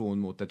revolution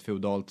mot ett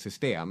feudalt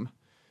system.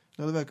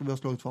 Ja, det verkar vi ha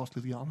slagit fast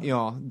lite grann.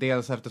 Ja,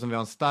 dels eftersom vi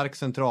har en stark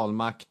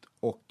centralmakt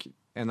och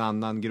en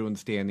annan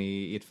grundsten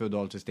i ett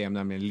feudalt system,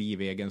 nämligen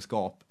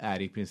livegenskap,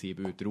 är i princip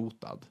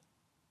utrotad.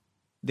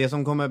 Det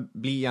som kommer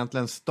bli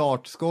egentligen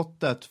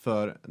startskottet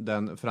för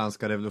den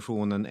franska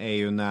revolutionen är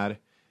ju när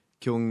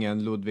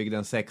kungen Ludvig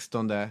den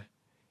 16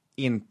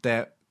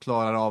 inte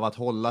klarar av att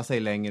hålla sig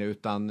längre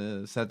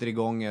utan sätter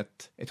igång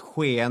ett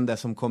skeende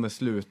som kommer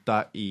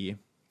sluta i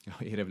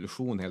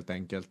revolution helt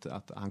enkelt.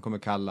 Att han kommer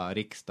kalla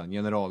riksdagen,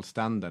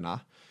 generalständerna.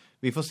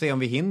 Vi får se om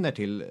vi hinner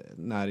till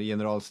när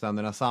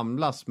generalständerna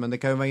samlas, men det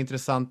kan ju vara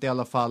intressant i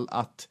alla fall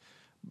att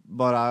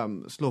bara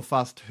slå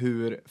fast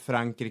hur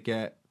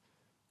Frankrike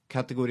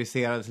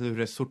kategoriserades, hur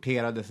det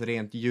sorterades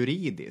rent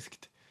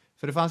juridiskt.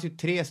 För det fanns ju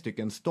 3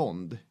 stycken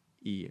stånd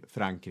i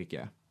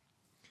Frankrike.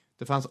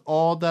 Det fanns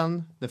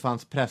adeln, det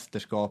fanns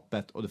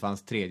prästerskapet och det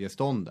fanns tredje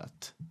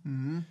ståndet.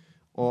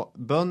 Och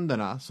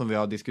bönderna som vi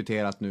har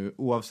diskuterat nu,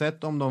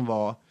 oavsett om de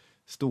var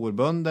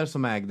storbönder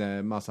som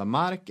ägde massa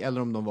mark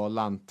eller om de var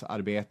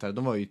lantarbetare,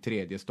 de var ju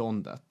tredje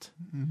ståndet.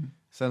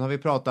 Sen har vi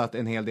pratat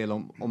en hel del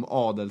om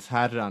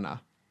adelsherrarna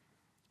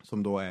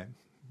som då är,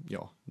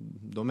 ja,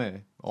 de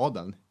är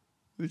adeln.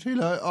 Du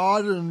tillhör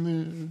adeln,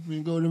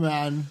 min gode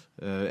man.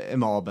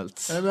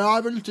 Emabelt.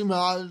 Emabelt.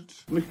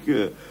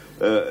 Mycket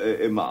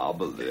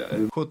emabelt.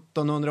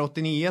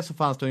 1789 så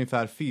fanns det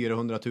ungefär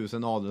 400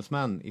 000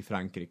 adelsmän i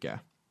Frankrike.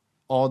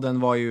 Adeln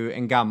var ju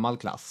en gammal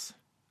klass.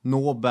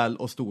 Nobel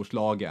och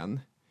storslagen.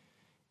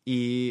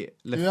 I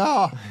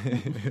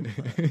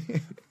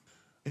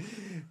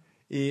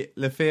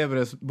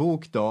Lefebvres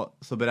bok då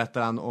så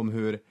berättar han om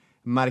hur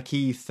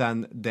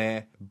markisen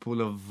de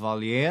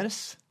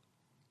Boulevardiers,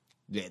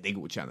 det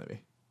godkänner vi.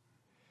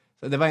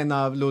 Så det var en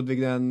av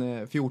Ludvig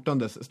den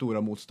XIVs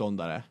stora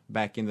motståndare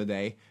back in the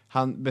day.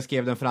 Han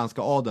beskrev den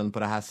franska adeln på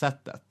det här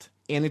sättet.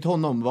 Enligt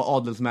honom var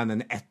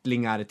adelsmännen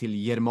ättlingar till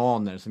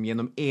germaner som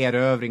genom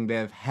erövring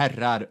blev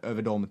herrar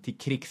över dem till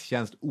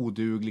krigstjänst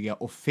odugliga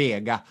och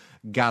fega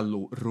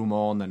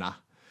galloromanerna.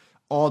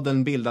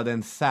 Adeln bildade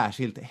en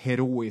särskilt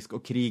heroisk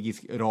och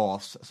krigisk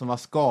ras som var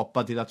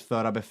skapad till att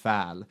föra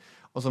befäl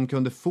och som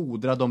kunde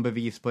fordra de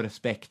bevis på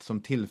respekt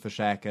som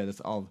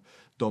tillförsäkrades av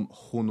de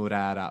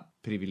honorära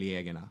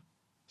privilegierna.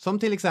 Som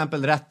till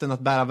exempel rätten att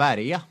bära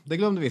värja, det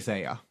glömde vi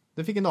säga.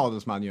 Det fick en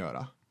adelsman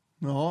göra.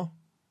 Ja.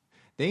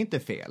 Det är inte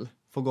fel.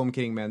 Få gå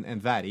omkring med en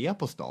värja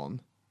på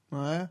stan.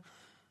 Nej.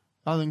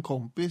 Jag hade en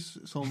kompis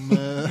som...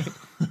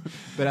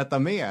 Berätta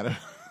mer.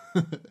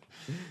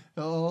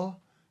 Ja,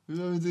 vi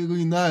behöver inte gå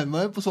in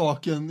närmare på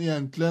saken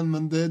egentligen,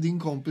 men det är din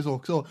kompis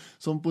också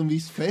som på en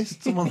viss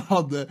fest som han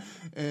hade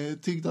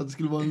tyckte att det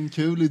skulle vara en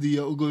kul idé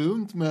att gå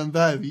runt med en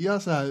värja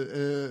så här.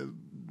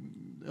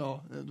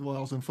 Ja, det var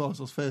alltså en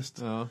födelsedagsfest.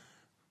 Ja.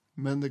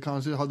 Men det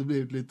kanske hade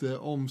blivit lite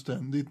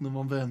omständigt när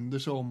man vänder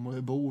sig om och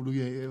är bord och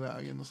grejer i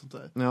vägen och sånt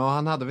där. Ja,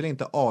 han hade väl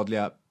inte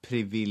adliga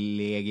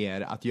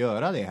privilegier att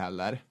göra det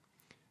heller.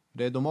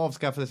 De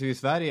avskaffades ju i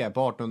Sverige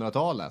på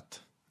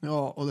 1800-talet.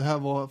 Ja, och det här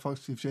var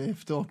faktiskt i och för sig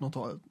efter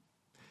 1800-talet.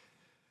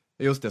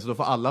 Just det, så då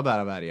får alla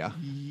bära värja.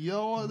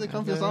 Ja, det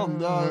kan finnas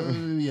andra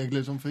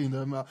regler som förhindrar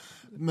det med.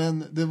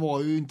 Men det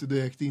var ju inte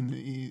direkt inne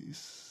i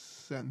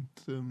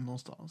centrum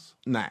någonstans.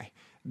 Nej,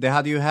 det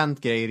hade ju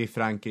hänt grejer i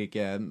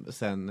Frankrike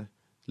sen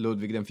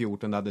Ludvig den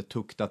XIV hade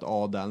tuktat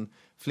adeln.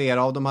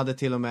 Flera av dem hade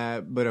till och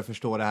med börjat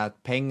förstå det här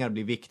att pengar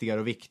blir viktigare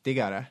och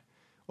viktigare.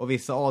 Och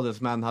vissa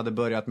adelsmän hade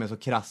börjat med så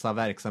krassa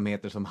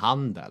verksamheter som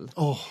handel.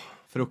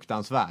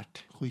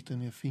 Fruktansvärt. Skita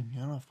ner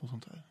fingrarna på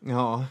sånt här.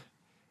 Ja,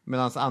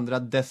 medan andra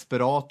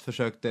desperat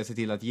försökte se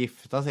till att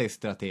gifta sig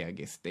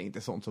strategiskt. Det är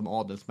inte sånt som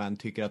adelsmän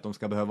tycker att de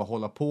ska behöva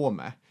hålla på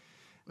med.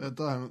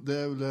 Det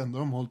är väl det enda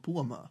de hållit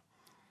på med.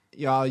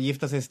 Ja,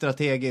 gifta sig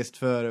strategiskt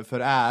för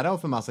ära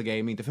och för massa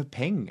grejer, men inte för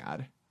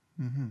pengar.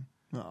 Mhm.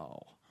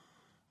 Ja,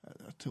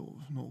 jag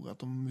tror nog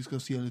att om vi ska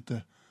se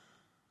lite...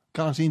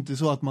 Kanske inte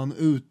så att man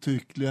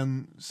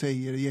uttryckligen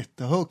säger det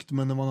jättehögt,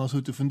 men när man har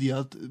suttit och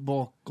funderat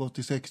bakåt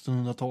i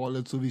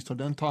 1600-talet så visst har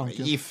den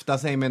tanken. Gifta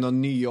sig med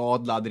någon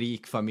nyadlad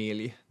rik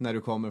familj när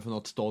du kommer från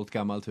något stolt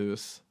gammalt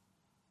hus.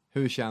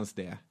 Hur känns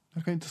det?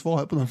 Jag kan inte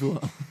svara på den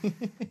frågan.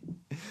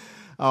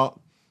 Ja,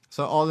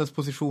 så adelns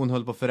position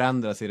höll på att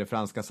förändras i det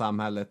franska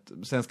samhället.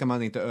 Sen ska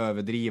man inte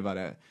överdriva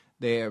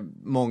det.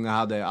 Många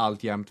hade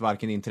alltjämt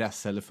varken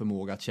intresse eller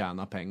förmåga att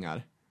tjäna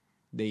pengar.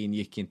 Det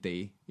ingick inte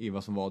i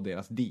vad som var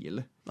deras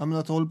deal. Ja, men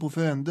att det håller på att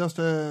förändras,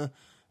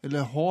 eller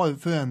har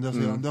förändrats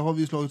redan, det har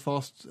vi slagit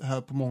fast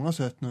här på många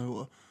sätt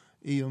nu.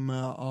 I och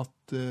med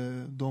att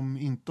de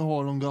inte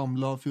har de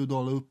gamla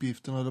feodala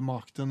uppgifterna eller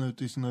makten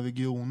ute i sina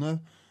regioner.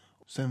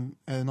 Sen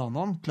är en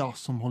annan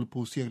klass som håller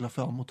på att segla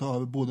fram och ta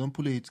över både de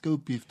politiska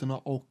uppgifterna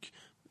och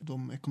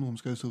de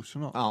ekonomiska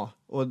resurserna. Ja,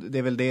 och det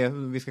är väl det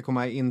vi ska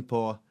komma in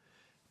på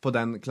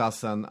den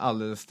klassen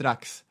alldeles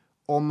strax.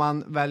 Om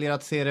man väljer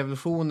att se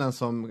revolutionen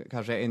som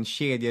kanske en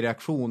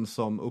kedjereaktion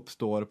som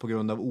uppstår på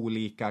grund av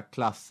olika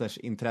klassers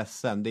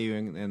intressen, det är ju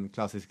en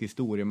klassisk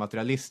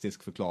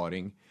historiematerialistisk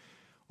förklaring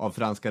av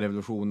franska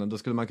revolutionen, då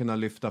skulle man kunna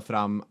lyfta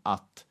fram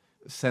att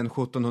sen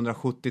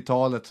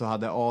 1770-talet så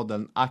hade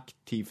adeln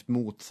aktivt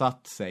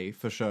motsatt sig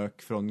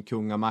försök från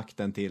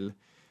kungamakten till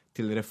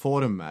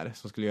reformer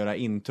som skulle göra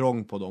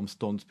intrång på de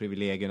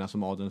ståndsprivilegierna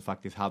som adeln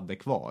faktiskt hade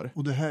kvar.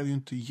 Och det här är ju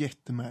inte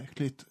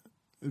jättemärkligt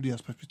ur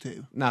deras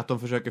perspektiv. Nej, att de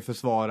försöker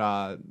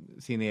försvara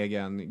sin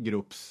egen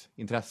grupps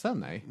intressen,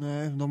 nej.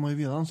 Nej, de har ju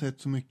redan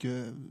sett så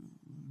mycket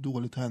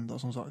dåligt hända,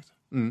 som sagt.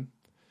 Mm.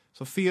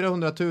 Så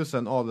 400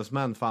 000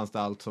 adelsmän fanns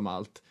det allt som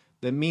allt.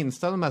 Det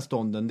minsta av de här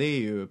stånden, det är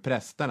ju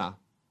prästerna,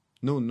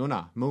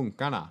 nunnorna,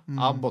 munkarna,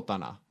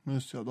 abbotarna.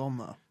 Just ja, de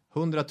är.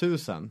 100 000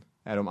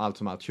 är de allt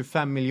som allt.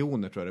 25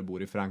 miljoner tror jag det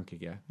bor i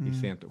Frankrike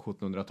i sent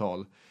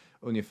 1700-tal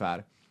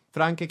ungefär.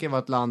 Frankrike var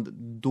ett land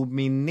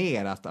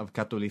dominerat av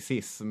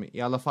katolicism.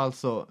 I alla fall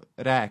så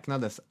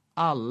räknades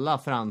alla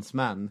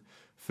fransmän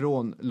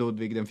från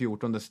Ludvig den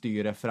XIV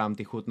styre fram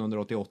till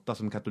 1788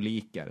 som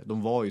katoliker.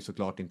 De var ju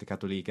såklart inte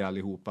katoliker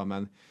allihopa,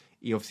 men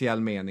i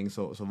officiell mening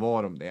så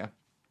var de det.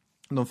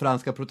 De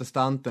franska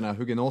protestanterna,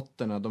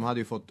 hugenotterna, de hade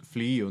ju fått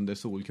fly under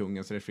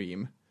Solkungens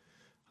regim.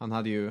 Han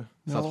hade ju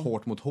satt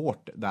hårt mot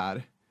hårt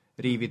där.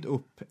 Rivit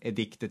upp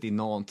ediktet i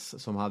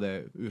Nantes som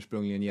hade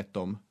ursprungligen gett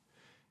dem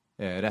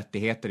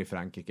rättigheter i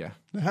Frankrike.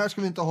 Det här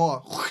ska vi inte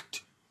ha.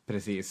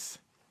 Precis.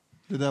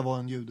 Det där var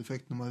en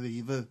ljudeffekt när man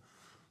river.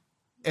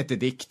 Ett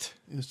edikt.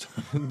 Just.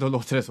 Då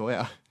låter det så,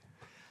 ja.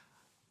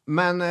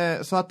 Men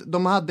så att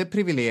de hade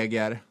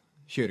privilegier,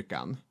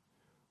 kyrkan.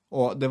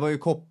 Och det var ju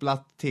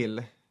kopplat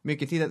till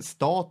mycket till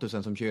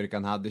statusen som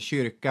kyrkan hade.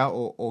 Kyrka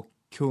och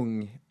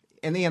kung.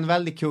 En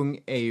enväldig kung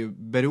är ju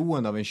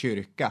beroende av en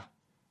kyrka.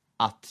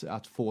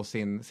 Att få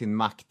sin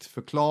makt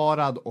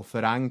förklarad och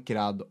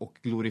förankrad och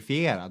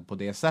glorifierad på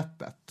det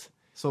sättet.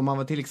 Så man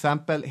var till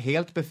exempel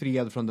helt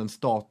befriad från den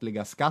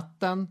statliga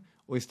skatten.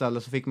 Och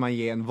istället så fick man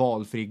ge en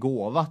valfri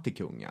gåva till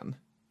kungen.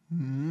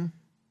 Mm.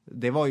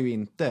 Det var ju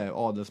inte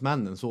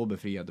adelsmännen så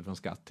befriade från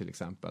skatt till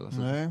exempel.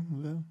 Alltså, nej.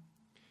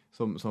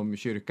 Som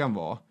kyrkan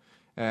var.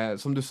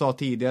 Som du sa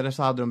tidigare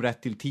så hade de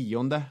rätt till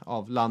 10%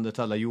 av landets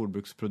alla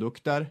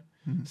jordbruksprodukter.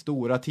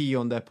 Stora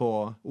 10%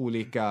 på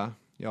olika,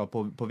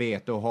 på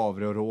vete och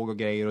havre och råg och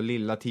grejer. Och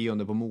lilla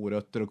 10% på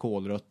morötter och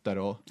kålrötter.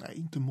 Och... Nej,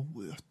 inte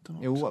morötter.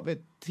 Jo,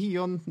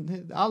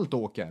 10%, allt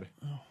åker.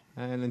 Ja.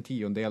 Eller en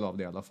 10% av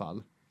det i alla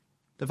fall.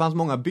 Det fanns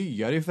många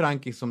byar i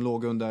Frankrike som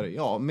låg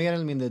under, mer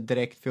eller mindre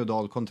direkt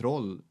feodal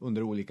kontroll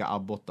under olika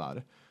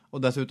abbottar.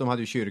 Och dessutom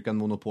hade ju kyrkan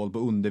monopol på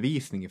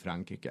undervisning i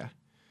Frankrike.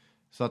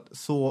 Så att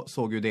så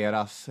såg ju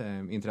deras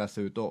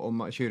intresse ut. Och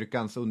om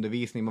kyrkans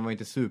undervisning, man var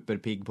inte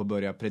superpigg på att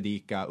börja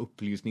predika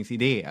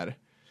upplysningsidéer.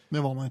 Det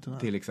var man inte.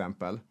 Till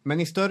exempel. Men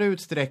i större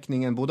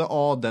utsträckning än både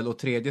adel och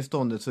tredje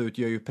ståndet så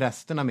utgör ju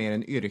prästerna mer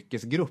en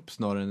yrkesgrupp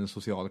snarare än en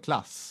social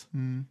klass.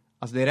 Mm.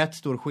 Alltså det är rätt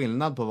stor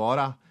skillnad på att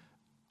vara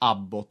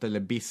abbot eller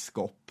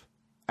biskop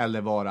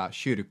eller vara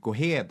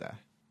kyrkoherde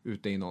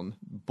ute i någon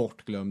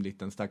bortglömd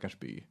liten stackars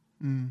by.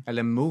 Mm.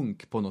 Eller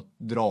munk på något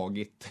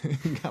dragigt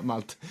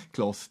gammalt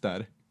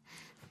kloster.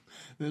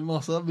 Det är en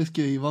massa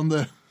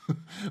beskrivande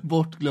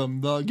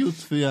bortglömda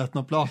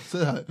gudsförgätna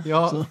platser här.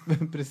 Ja, så.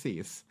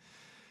 Precis.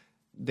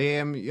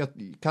 Jag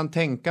kan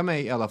tänka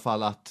mig i alla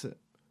fall att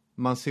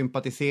man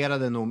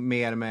sympatiserade nog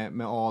mer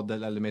med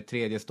adel eller med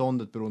tredje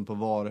ståndet beroende på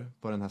var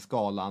på den här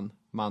skalan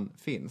man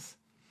finns.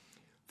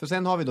 För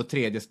sen har vi då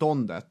tredje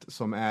ståndet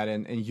som är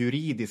en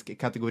juridisk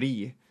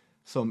kategori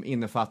som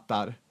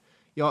innefattar,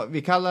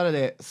 vi kallade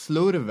det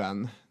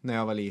slurven när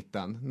jag var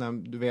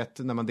liten. Du vet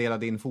när man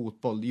delade in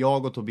fotboll,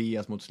 jag och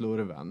Tobias mot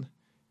slurven.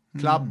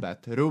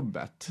 Klabbet,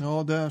 rubbet.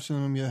 Ja, där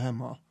känner jag mig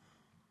hemma.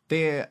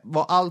 Det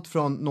var allt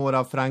från några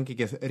av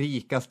Frankrikes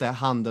rikaste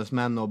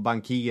handelsmän och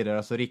bankirer,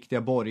 alltså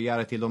riktiga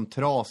borgare, till de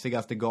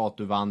trasigaste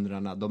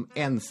gatuvandrarna, de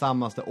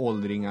ensammaste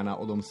åldringarna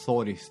och de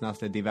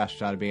sorgsnaste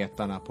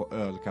diversarbetarna på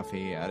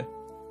ölcaféer.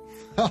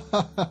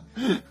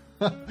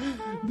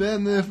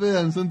 Den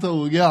referensen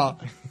tog jag.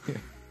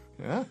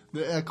 Ja.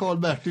 Det är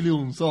Carl-Bertil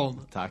Jonsson.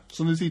 Tack.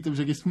 Som du sitter och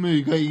försöker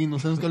smyga in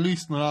och sen ska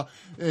lyssnarna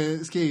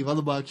skriva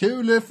och bara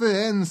kul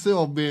referens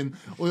Robin.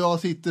 Och jag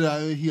sitter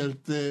där och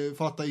helt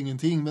fattar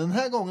ingenting. Men den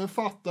här gången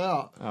fattar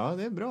jag. Ja,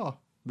 det är bra.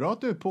 Bra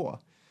att du är på.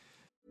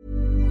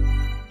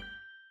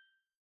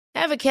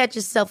 Ever catch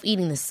yourself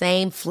eating the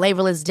same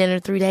flavorless dinner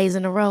 3 days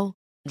in a row?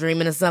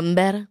 Dreaming of something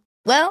better?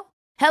 Well,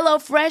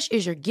 HelloFresh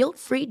is your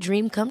guilt-free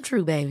dream come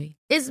true, baby.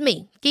 It's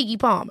me, Keke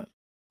Palmer.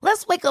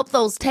 Let's wake up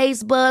those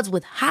taste buds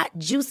with hot,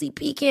 juicy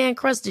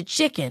pecan-crusted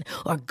chicken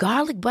or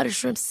garlic butter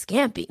shrimp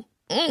scampi.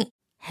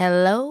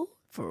 Hello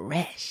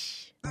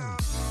Fresh.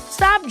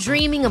 Stop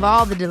dreaming of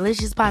all the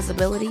delicious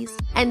possibilities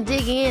and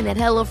dig in at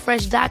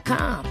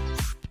HelloFresh.com.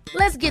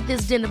 Let's get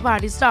this dinner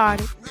party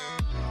started.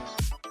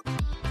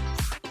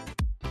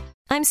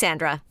 I'm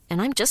Sandra,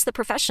 and I'm just the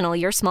professional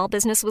your small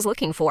business was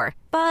looking for.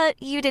 But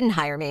you didn't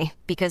hire me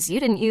because you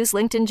didn't use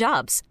LinkedIn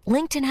Jobs.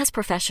 LinkedIn has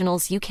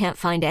professionals you can't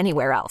find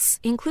anywhere else,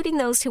 including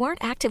those who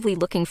aren't actively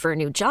looking for a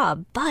new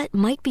job, but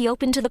might be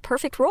open to the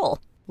perfect role,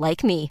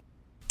 like me.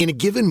 In a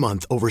given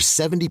month, over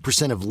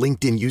 70% of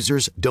LinkedIn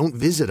users don't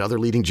visit other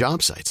leading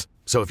job sites.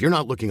 So if you're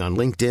not looking on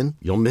LinkedIn,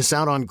 you'll miss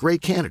out on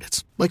great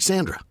candidates, like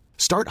Sandra.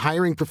 Start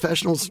hiring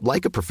professionals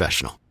like a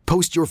professional.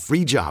 Post your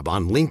free job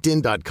on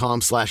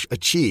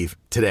linkedin.com/achieve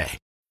today.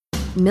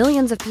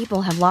 Millions of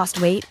people have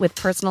lost weight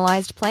with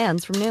personalized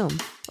plans from Noom.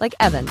 Like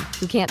Evan,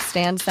 who can't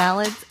stand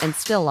salads and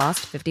still lost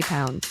 50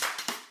 pounds.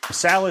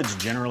 Salads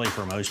generally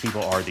for most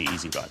people are the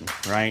easy button,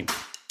 right?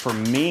 For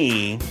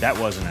me, that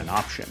wasn't an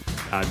option.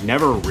 I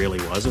never really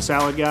was a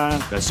salad guy.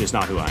 That's just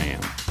not who I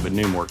am. But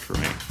Noom worked for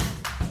me.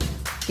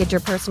 Get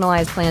your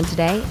personalized plan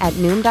today at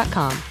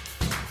Noom.com.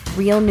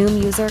 Real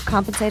Noom user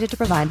compensated to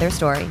provide their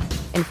story.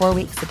 In 4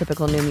 weeks, the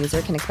typical Noom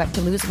user can expect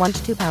to lose 1 to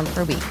 2 pounds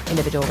per week.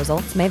 Individual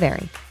results may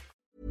vary.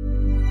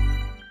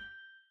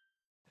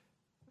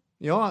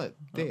 Ja,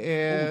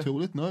 det är...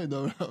 Otroligt nöjd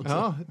över det också.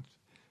 Ja.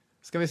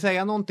 Ska vi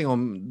säga någonting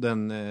om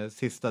den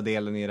sista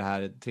delen i det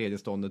här tredje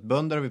ståndet?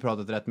 Bönder har vi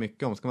pratat rätt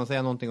mycket om. Ska man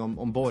säga någonting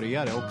om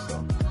borgare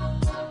också?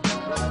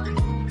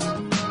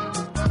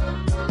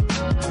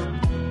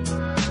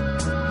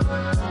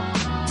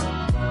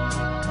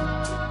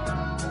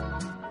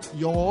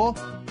 Ja,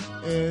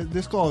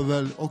 det ska vi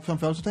väl. Och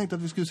framförallt så tänkte jag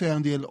att vi skulle säga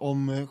en del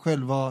om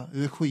själva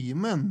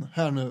regimen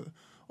här nu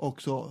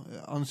också.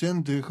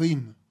 Ancient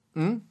regim.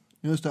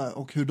 Just det,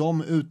 och hur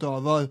de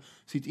utövar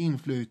sitt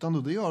inflytande.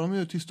 Och det gör de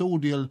ju till stor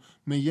del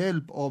med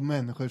hjälp av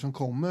människor som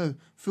kommer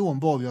från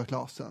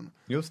borgarklassen.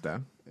 Just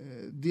det.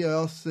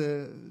 Deras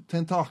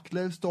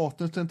tentakler,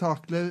 statens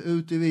tentakler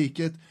ut i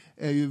riket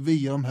är ju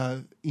via de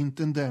här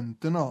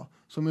intendenterna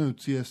som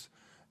utses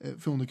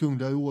från det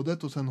kungliga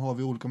rådet. Och sen har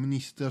vi olika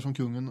ministrar som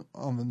kungen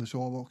använder sig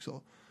av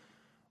också.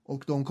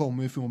 Och de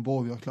kommer ju från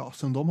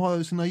borgarklassen. De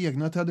har sina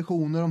egna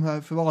traditioner, de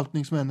här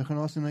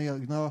förvaltningsmänniskorna, sina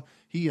egna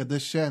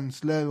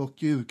hederskänslor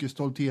och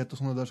yrkesstolthet och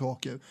sådana där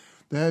saker.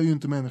 Det här är ju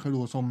inte människor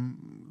då som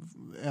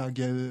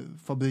äger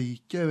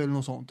fabriker eller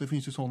något sånt. Det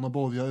finns ju sådana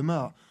borgare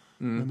med.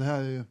 Men det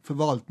här är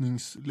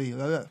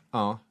förvaltningsledare.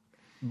 Ja.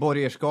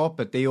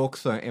 Borgerskapet är ju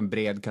också en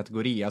bred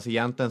kategori. Alltså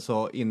egentligen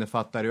så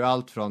innefattar det ju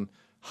allt från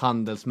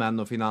handelsmän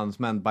och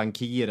finansmän,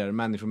 bankirer,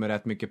 människor med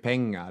rätt mycket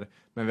pengar.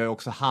 Men vi har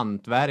också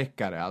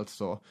hantverkare,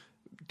 alltså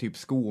typ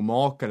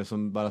skomakare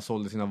som bara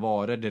sålde sina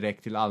varor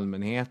direkt till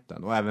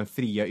allmänheten. Och även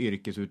fria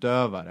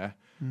yrkesutövare,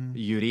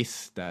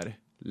 jurister,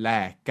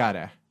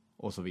 läkare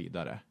och så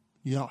vidare.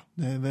 Ja,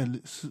 det är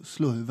väl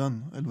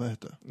slurven, eller vad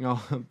heter det? Ja,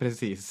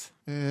 precis.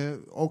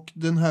 Och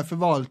den här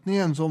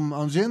förvaltningen som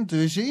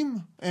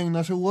agentregim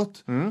ägnar sig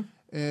åt,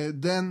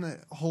 den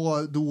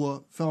har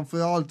då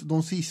framförallt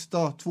de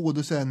sista 2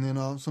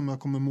 decennierna, som jag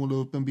kommer måla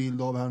upp en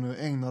bild av här nu,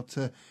 ägnat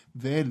sig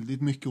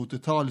väldigt mycket åt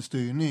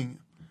detaljstyrning.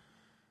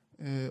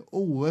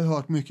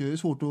 Oerhört mycket. Det är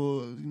svårt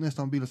att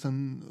nästan bilda sig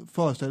en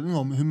föreställning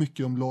om hur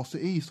mycket de la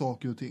sig i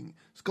saker och ting.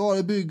 Ska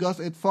det byggas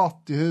ett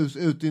fattighus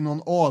ute i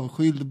någon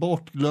avskild,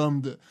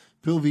 bortglömd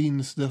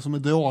provins där som är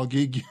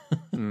dragig,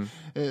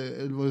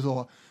 eller vad du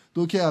sa,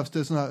 då krävs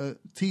det sådana här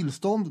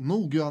tillstånd,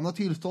 noggranna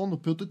tillstånd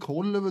och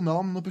protokoll över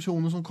namn och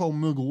personer som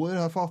kommer och går i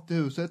det här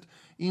fattighuset.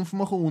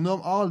 Informationer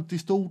om allt i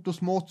stort och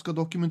smått ska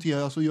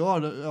dokumenteras och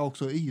gör det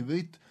också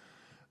ivrigt.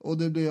 Och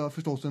det blir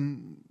förstås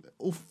en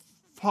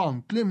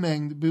ofantlig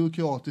mängd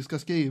byråkratiska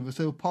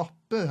skrivelser och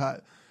papper här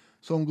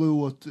som går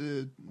åt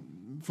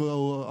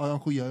för att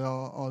arrangera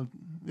allt.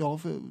 Ja,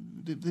 för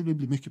det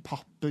blir mycket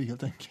papper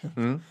helt enkelt.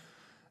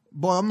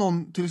 Bara om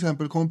någon till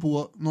exempel kommer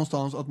på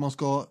någonstans att man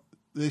ska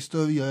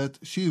restaurera ett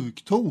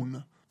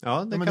kyrktorn.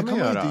 Ja, det men kan man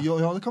göra.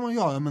 Ja, det kan man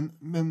göra,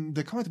 men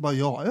det kan man inte bara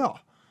göra.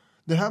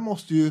 Det här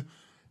måste ju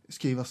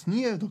skrivas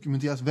ner,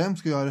 dokumenteras. Vem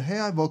ska göra det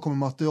här? Var kommer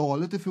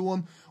materialet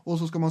ifrån? Och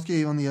så ska man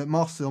skriva ner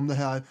massor om det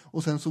här.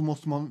 Och sen så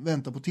måste man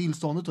vänta på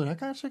tillståndet. Och det här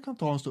kanske kan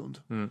ta en stund.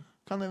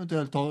 Kan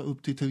eventuellt ta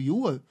upp till 3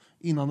 år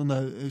innan den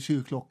där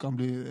kyrkklockan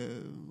blir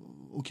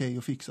okej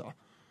att fixa.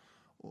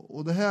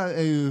 Och det här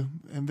är ju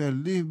en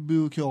väldigt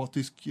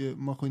byråkratisk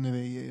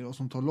maskineri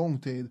som tar lång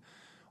tid.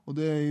 Och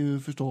det är ju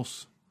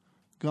förstås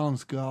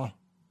ganska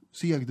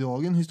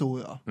segdragen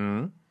historia.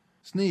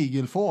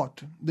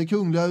 Snigelfart. Det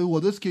kungliga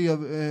rådet skrev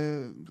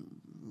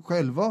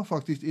själva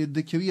faktiskt i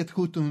dekret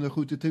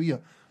 1773.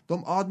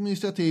 De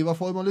administrativa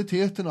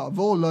formaliteterna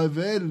vållar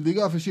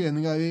väldiga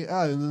förseningar i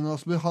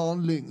ärendenas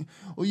behandling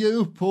och ger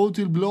upphov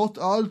till blott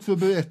allt för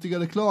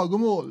berättigade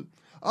klagomål.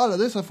 Alla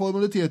dessa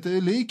formaliteter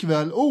är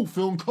likväl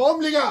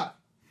ofrånkomliga.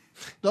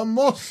 De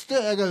måste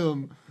äga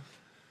rum.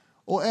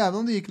 Och även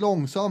om det gick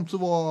långsamt så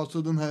var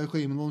alltså den här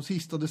regimen de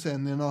sista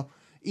decennierna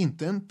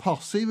inte en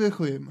passiv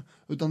regim,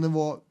 utan den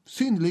var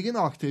synnerligen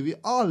aktiv i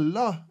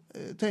alla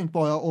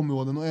tänkbara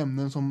områden och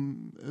ämnen som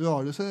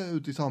rörde sig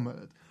ute i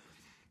samhället.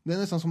 Det är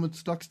nästan som ett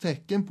slags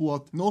tecken på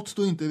att något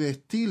står inte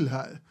rätt till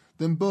här.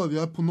 Den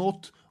börjar på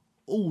något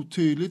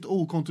otydligt,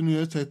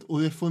 okontinuerligt sätt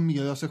att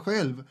reformera sig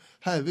själv.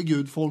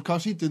 Herregud, folk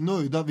kanske inte är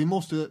nöjda. Vi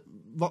måste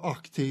vara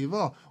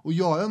aktiva och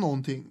göra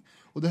någonting.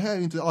 Och det här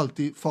är inte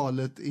alltid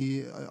fallet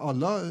i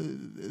alla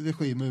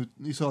regimer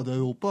i södra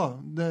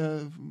Europa.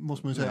 Det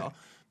måste man ju säga. Nej.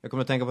 Jag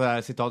kommer att tänka på det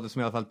här citatet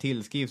som i alla fall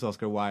tillskrivs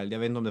Oscar Wilde. Jag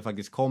vet inte om det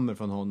faktiskt kommer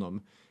från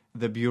honom.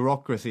 The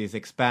bureaucracy is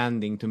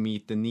expanding to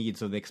meet the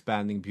needs of the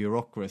expanding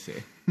bureaucracy.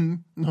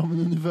 Ja, men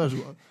ungefär så.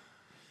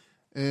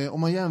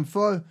 Om man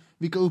jämför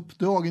vilka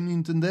uppdrag en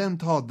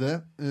intendent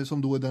hade,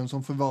 som då är den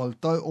som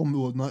förvaltar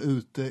områdena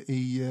ute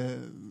i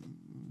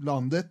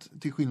landet,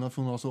 till skillnad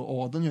från alltså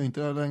adeln, jag är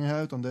inte där längre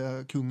här, utan det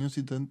är kungens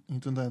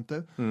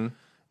intendenter.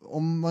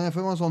 Om man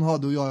jämför vad en sån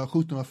hade att göra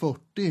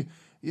 1740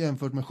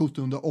 jämfört med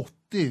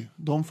 1780,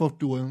 de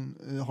 40 åren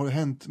har det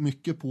hänt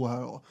mycket på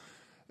här då.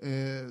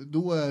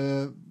 Då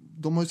är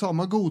de har ju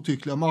samma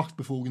godtyckliga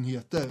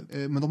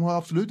maktbefogenheter, men de har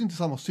absolut inte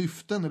samma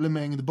syften eller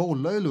mängd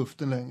bollar i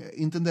luften längre.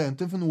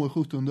 Intendenten från år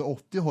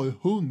 1780 har ju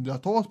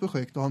hundratals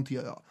projekt att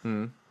hantera.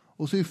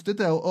 Och syftet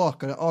är att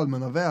öka det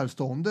allmänna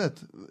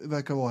välståndet,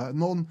 verkar vara här.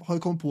 Någon har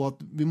ju kommit på att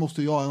vi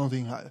måste göra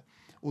någonting här.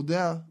 Och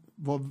det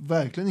var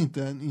verkligen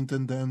inte en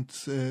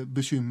intendents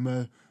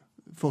bekymmer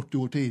 40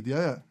 år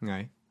tidigare.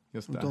 Nej,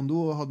 just det. Utan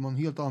då hade man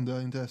helt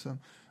andra intressen,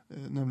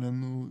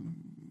 nämligen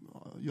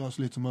att göra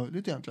så lite som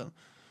möjligt egentligen.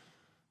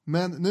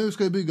 Men nu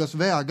ska det byggas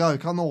vägar,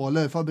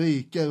 kanaler,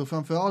 fabriker och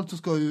framförallt så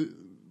ska ju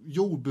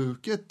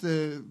jordbruket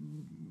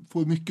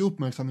få mycket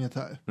uppmärksamhet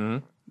här.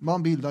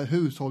 Man bildar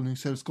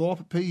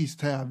hushållningssällskap,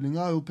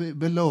 pristävlingar och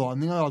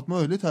belöningar och allt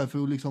möjligt här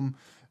för att liksom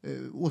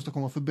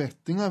åstadkomma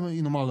förbättringar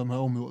inom alla de här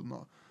områdena.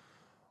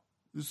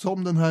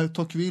 Som den här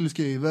Tocqueville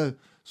skriver,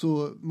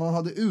 Så man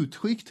hade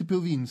utskick till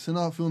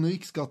provinserna från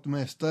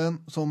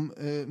riksskattemästaren som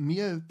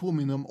mer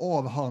påminner om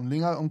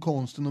avhandlingar om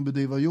konsten att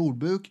bedriva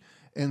jordbruk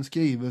än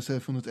skrivelser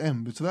från ett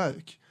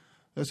ämbetsverk.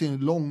 Jag ser en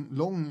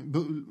lång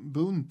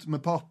bunt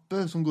med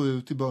papper som går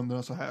ut till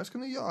bönderna. Så här ska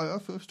ni göra,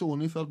 förstår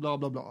ni, för att bla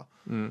bla bla.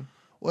 Mm.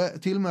 Och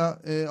till och med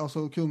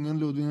alltså kungen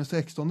Ludvig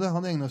XVI,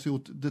 han ägnar sig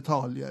åt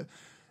detaljer.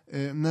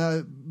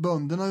 När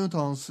bönderna runt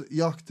hans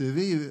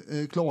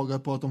jaktrevir klagar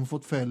på att de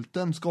fått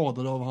fälten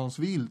skadade av hans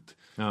vilt.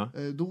 Ja.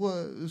 Då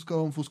ska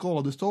de få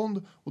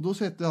skadestånd, och då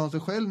sätter han sig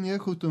själv ner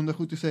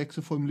 1776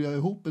 och formulerar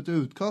ihop ett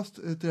utkast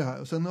till det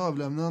här. Och sen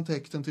överlämnar han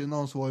texten till den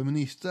ansvariga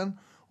ministern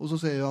och så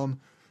säger han: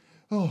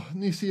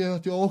 ni ser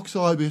att jag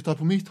också arbetar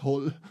på mitt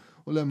håll,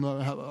 och lämnar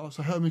det här.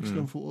 Så här mycket ska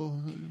de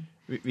få.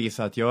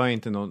 Visa att jag är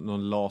inte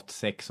någon lat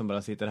säck som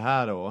bara sitter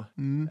här och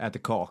äter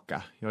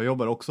kaka. Jag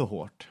jobbar också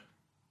hårt.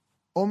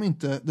 Om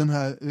inte den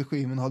här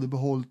regimen hade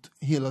behållit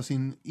hela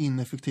sin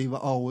ineffektiva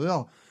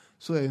aura,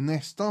 så är det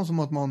nästan som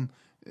att man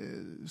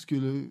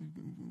skulle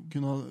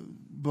kunna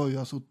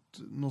börja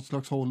åt något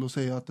slags håll och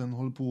säga att den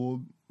håller på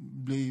att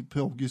bli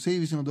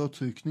progressiv i sina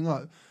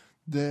dödsryckningar.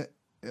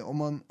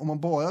 Om man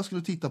bara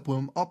skulle titta på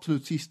de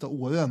absolut sista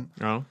åren,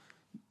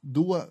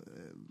 då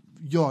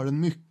gör den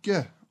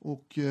mycket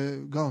och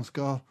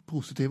ganska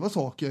positiva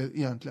saker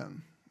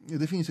egentligen.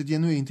 Det finns ett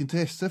genuint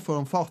intresse för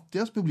de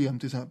fattigas problem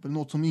till exempel,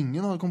 något som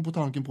ingen hade kommit på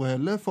tanken på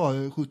heller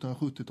före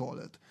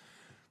 1770-talet.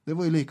 Det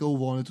var ju lika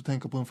ovanligt att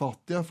tänka på de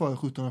fattiga före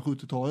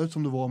 1770-talet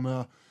som det var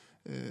med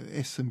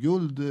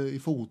SM-guld i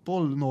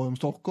fotboll norr om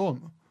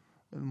Stockholm.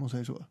 Eller man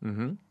säger så.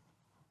 Mhm.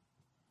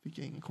 Fick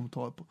jag ingen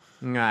kommentar på.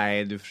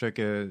 Nej, du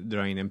försöker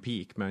dra in en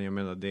pik, men jag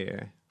menar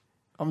det...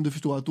 Ja, men du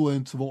förstår att då är det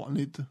inte så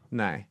vanligt.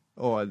 Nej,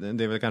 och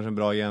det är väl kanske en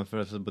bra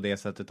jämförelse på det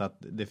sättet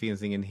att det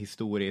finns ingen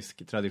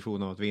historisk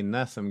tradition av att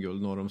vinna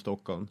SM-guld norr om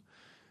Stockholm.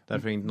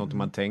 Därför är det inte något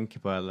man tänker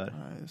på heller.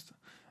 Nej, just det.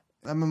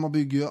 Nej, men man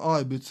bygger ju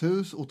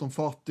arbetshus åt de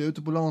fattiga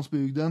ute på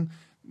landsbygden.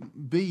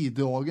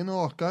 Bidragen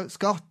ökar.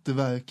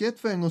 Skatteverket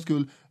för en gångs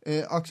skull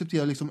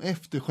accepterar liksom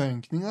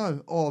efterskänkningar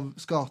av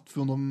skatt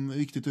från de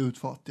riktigt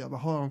utfattiga.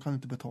 De kan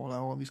inte betala,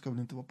 ja, vi ska väl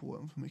inte vara på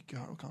dem för mycket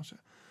här och kanske.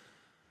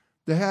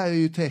 Det här är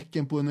ju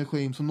tecken på en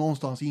regim som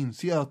någonstans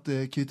inser att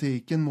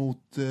kritiken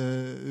mot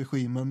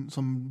regimen,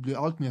 som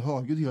blir allt mer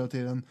högljudd hela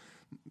tiden,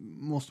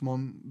 måste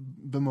man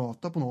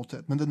bemöta på något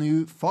sätt. Men den är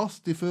ju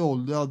fast i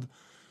föråldrad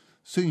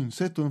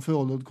synsätt och en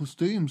föråldrad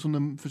kostym som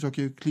de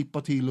försöker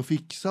klippa till och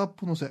fixa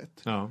på något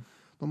sätt. Ja.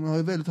 De har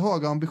ju väldigt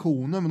höga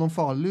ambitioner, men de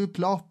faller ju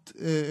platt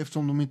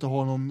eftersom de inte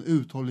har någon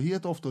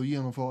uthållighet ofta att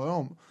genomföra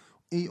dem.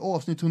 I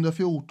avsnitt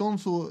 114,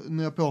 så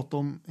när jag pratade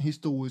om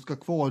historiska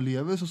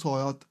kvarlevor, så sa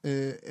jag att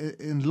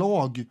en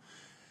lag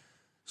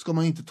ska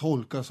man inte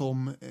tolka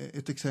som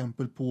ett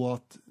exempel på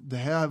att det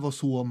här var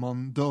så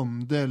man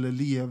dömde eller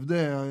levde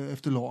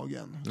efter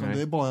lagen.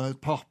 Det är bara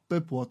ett papper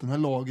på att den här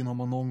lagen har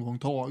man någon gång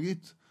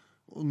tagit.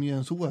 Och mer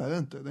än så är det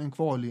inte. Det är en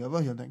kvarleva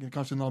helt enkelt.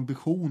 Kanske en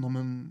ambition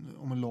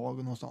om en lag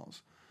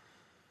någonstans.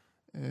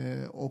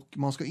 Och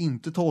man ska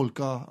inte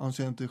tolka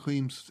ancient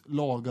regims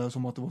lagar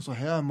som att det var så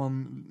här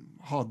man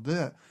hade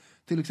det.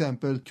 Till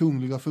exempel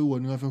kungliga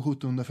förordningar från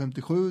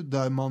 1757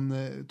 där man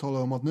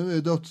talar om att nu är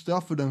det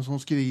dödsstraff för den som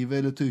skriver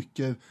eller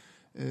tycker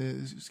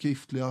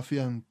skriftliga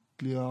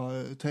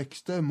fientliga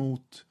texter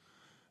mot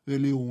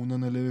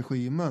religionen eller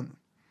regimen.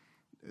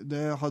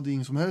 Det hade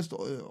ingen som helst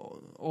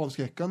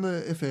avskräckande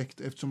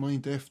effekt eftersom man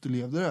inte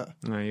efterlevde det.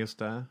 Nej, just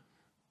det.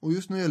 Och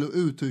just när det gäller att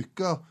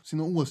uttrycka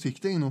sina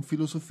åsikter inom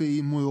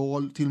filosofi,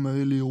 moral, till och med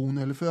religion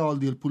eller för all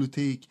del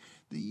politik,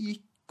 det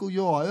gick att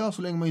göra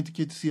så länge man inte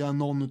kritiserar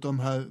någon av de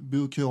här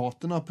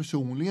byråkraterna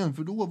personligen,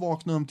 för då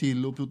vaknar de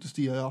till och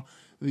protesterar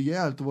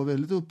rejält och var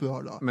väldigt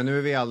upprörda. Men nu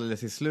är vi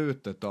alldeles i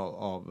slutet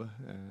av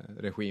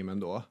regimen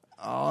då.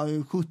 Ja,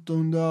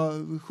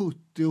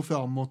 1770 och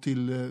framåt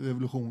till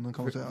revolutionen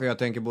kan man säga. För jag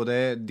tänker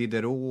både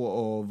Diderot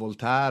och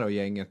Voltaire och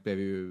gänget blev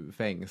ju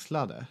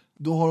fängslade.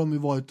 Då har de ju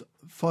varit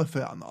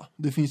förfärna.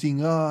 Det finns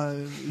inga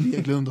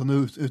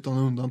regler utan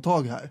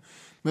undantag här.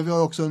 Men vi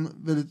har också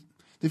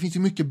det finns ju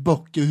mycket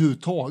böcker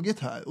överhuvudtaget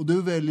här. Och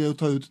du väljer att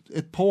ta ut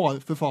ett par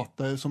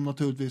författare som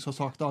naturligtvis har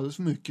sagt alldeles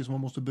för mycket som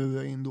man måste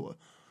bura in då.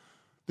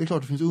 Det är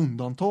klart det finns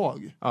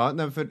undantag. Ja,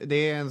 nej, för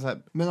det är en så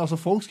här... Men alltså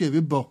folk skrev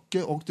ju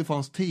böcker och det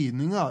fanns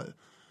tidningar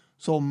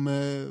som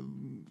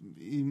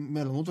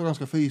emellanåt var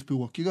ganska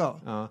frispråkiga.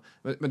 Ja,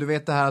 men du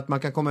vet det här att man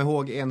kan komma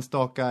ihåg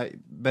enstaka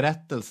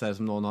berättelser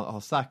som någon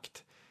har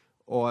sagt.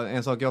 Och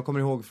en sak jag kommer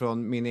ihåg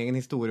från min egen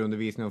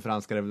historieundervisning om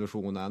franska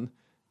revolutionen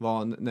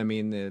var när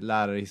min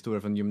lärare i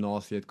historia från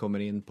gymnasiet kommer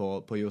in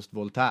på just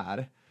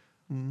Voltaire.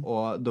 Mm.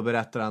 Och då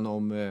berättar han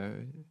om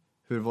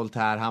hur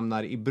Voltaire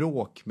hamnar i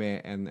bråk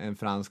med en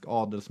fransk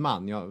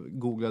adelsman. Jag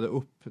googlade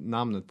upp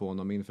namnet på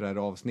honom inför det här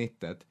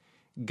avsnittet.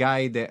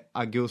 Guy de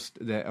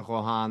Auguste de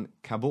Rohan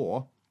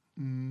Cabot.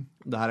 Mm.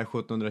 Det här är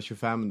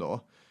 1725 då.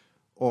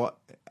 Och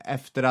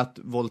efter att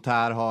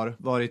Voltaire har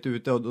varit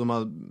ute och de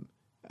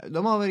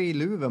har varit i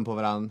luven på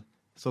varann,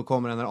 så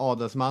kommer den här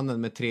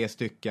adelsmannen med 3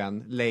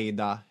 stycken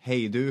lejda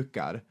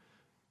hejdukar,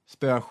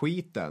 spöar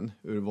skiten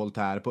ur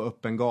Voltaire på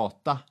öppen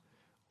gata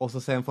Och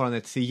så sen får han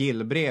ett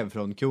sigillbrev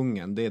från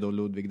kungen. Det är då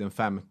Ludvig den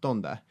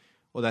 15.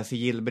 Och det här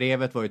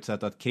sigillbrevet var ju ett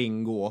sätt att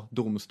kringgå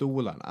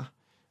domstolarna.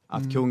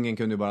 Att kungen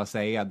kunde bara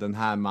säga att den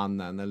här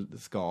mannen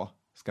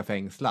ska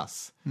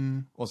fängslas.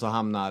 Och så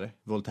hamnar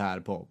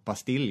Voltaire på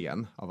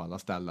Bastiljen av alla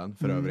ställen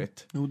för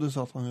övrigt. Jo, det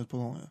satt han ju på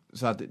gånger.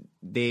 Så att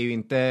det är ju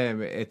inte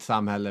ett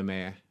samhälle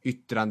med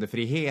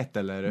yttrandefrihet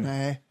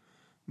eller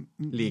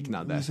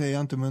liknande. Det säger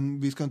jag inte,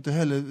 men vi ska inte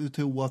heller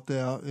tro att det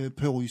är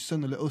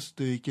Preussen eller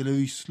Österrike eller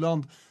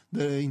Ryssland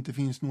där det inte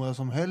finns några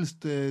som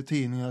helst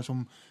tidningar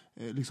som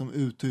liksom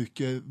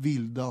uttrycker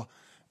vilda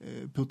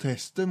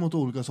protester mot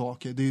olika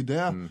saker. Det är ju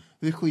det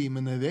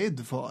regimen är rädd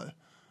för.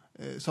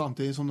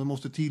 Samtidigt som de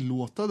måste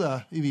tillåta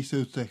det i viss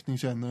utsträckning,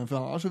 känner den, för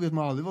annars så vet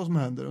man aldrig vad som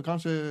händer. Det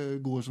kanske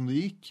går som det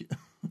gick.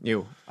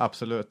 Jo,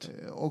 absolut.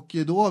 Och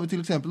då har vi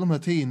till exempel de här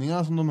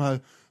tidningarna som de här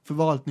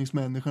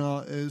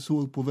förvaltningsmänniskorna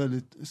såg på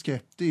väldigt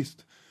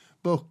skeptiskt.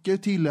 Böcker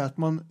tillät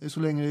man så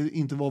länge det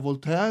inte var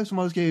Voltaire som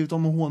hade skrivit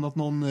om och hånat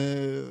någon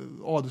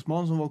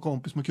adelsman som var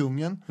kompis med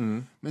kungen.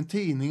 Men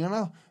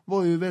tidningarna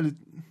var ju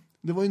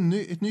det var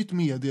ju ett nytt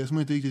medie som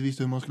man inte riktigt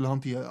visste hur man skulle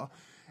hantera.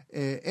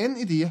 En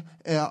idé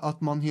är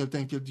att man helt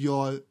enkelt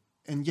gör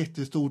en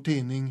jättestor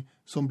tidning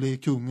som blir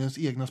kungens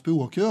egna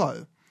språkrör.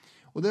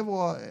 Och det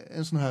var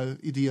en sån här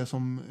idé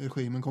som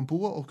regimen kom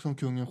på och som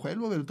kungen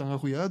själv var väldigt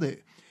engagerad i.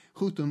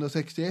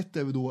 1761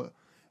 är vi då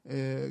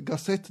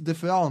Gazette de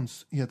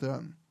France heter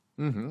den.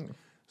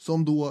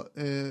 Som då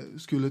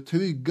skulle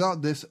trygga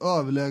dess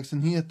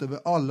överlägsenhet över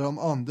alla de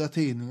andra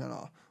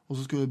tidningarna. Och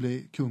så skulle det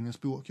bli kungens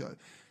språkrör.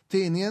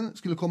 Tidningen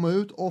skulle komma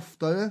ut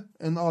oftare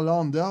än alla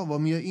andra, vara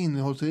mer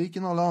innehållsrik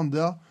än alla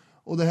andra.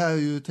 Och det här är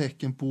ju ett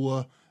tecken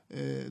på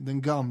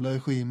den gamla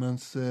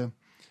regimens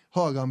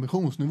höga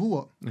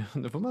ambitionsnivå.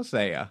 Det får man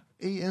säga.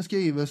 I en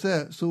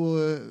skrivelse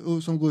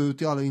som går ut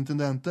till alla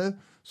intendenter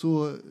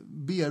så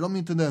ber de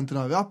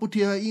intendenterna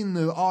rapportera in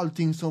nu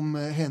allting som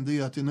händer i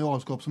ett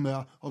generalskap som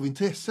är av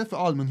intresse för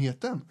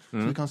allmänheten. Så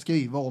vi kan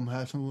skriva om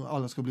här så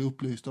alla ska bli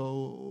upplysta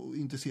och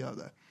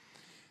intresserade.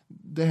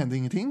 Det händer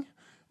ingenting.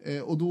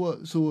 Och då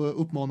så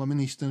uppmanar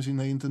ministern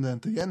sina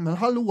intendenter igen. Men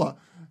hallå,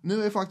 nu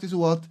är det faktiskt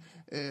så att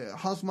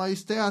hans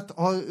majestät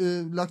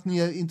har lagt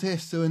ner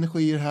intresse och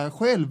energier här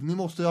själv. Ni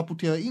måste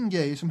rapportera in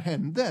grejer som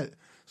händer.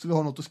 Så vi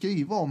har något att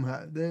skriva om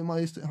här. Det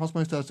är hans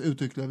majestäts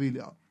uttryckliga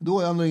vilja. Då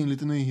är det in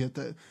lite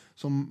nyheter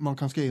som man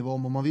kan skriva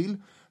om man vill.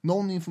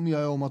 Någon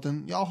informerar om att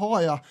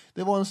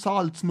det var en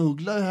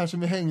saltsmugglare här som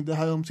vi hängde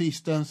här om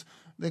sistens.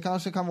 Det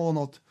kanske kan vara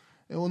något.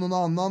 Och någon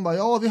annan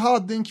bara, vi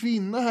hade en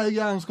kvinna här i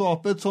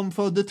grannskapet som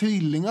födde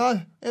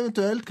tvillingar.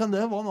 Eventuellt kan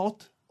det vara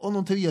något. Och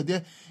någon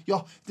tredje,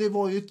 det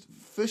var ju ett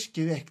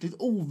förskräckligt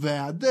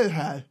oväder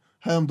här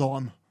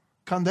häromdagen.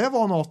 Kan det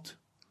vara något?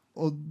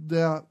 Och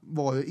det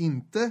var ju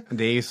inte.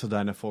 Det är ju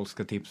sådär när folk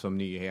ska tipsa om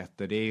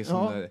nyheter. Det är ju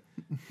som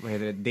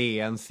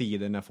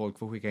DN-sidor när folk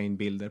får skicka in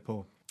bilder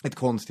på ett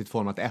konstigt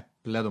format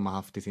äpple de har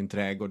haft i sin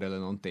trädgård eller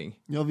någonting.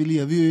 Ja, vi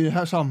lever ju i det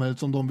här samhället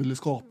som de ville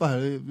skapa här,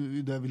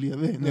 där vi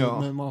lever i,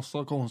 med en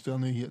massa konstiga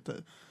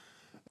nyheter.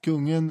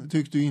 Kungen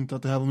tyckte ju inte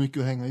att det här var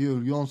mycket att hänga i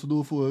julgran, så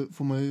då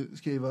får man ju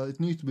skriva ett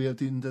nytt brev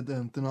till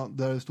intendenterna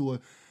där det står: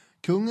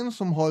 kungen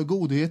som har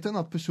godheten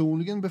att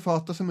personligen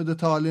befatta sig med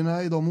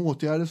detaljerna i de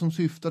åtgärder som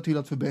syftar till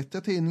att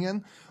förbättra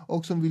tidningen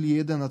och som vill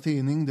ge denna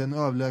tidning den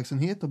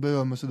överlägsenhet och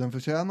berömmelse den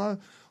förtjänar,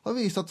 har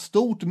visat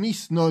stort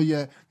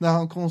missnöje när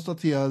han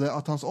konstaterade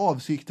att hans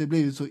avsikter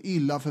blivit så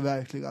illa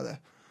förverkligade.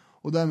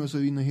 Och därmed så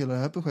rinner hela det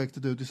här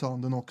projektet ut i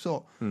sanden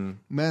också.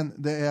 Men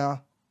det är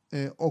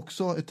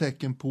också ett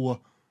tecken på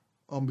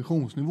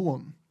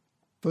ambitionsnivån.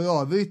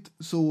 För övrigt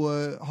så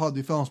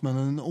hade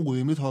fransmännen en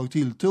orimligt hög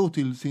tilltro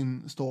till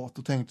sin stat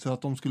och tänkte sig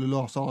att de skulle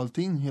lösa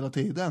allting hela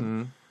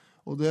tiden.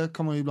 Och det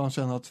kan man ju ibland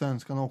känna att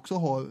svenskarna också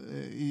har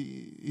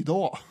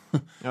idag.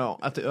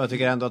 Ja, jag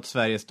tycker ändå att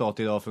Sveriges stat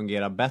idag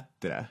fungerar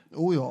bättre.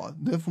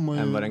 Det får man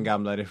ju, än vad den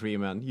gamla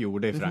regimen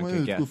gjorde i Frankrike.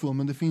 Det får man utgå från,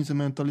 men det finns en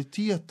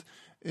mentalitet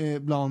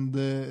bland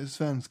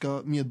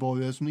svenska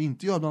medborgare som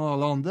inte gör bland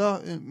alla andra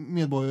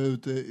medborgare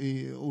ute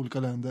i olika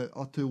länder,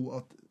 att tro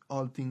att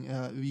allting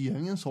är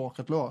regeringens sak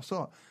att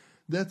lösa.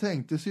 Det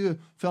tänktes ju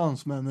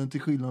fransmännen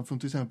till skillnad från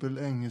till exempel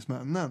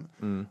engelsmännen.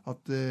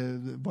 Att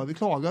bara vi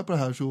klagar på det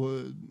här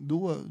så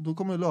då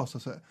kommer det lösa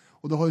sig.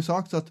 Och det har ju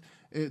sagts att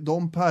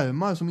de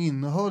pärmar som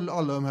innehöll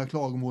alla de här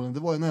klagomålen, det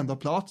var en enda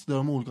plats där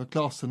de olika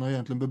klasserna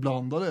egentligen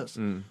beblandades.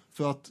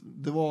 För att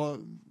det var,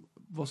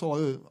 vad sa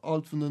du,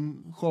 allt från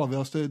den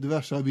sjavigaste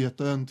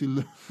diversarbetaren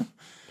till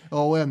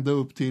och ända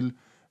upp till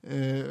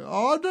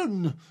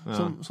Arden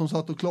som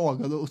satt och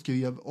klagade och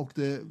skrev, och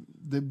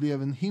det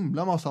blev en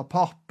himla massa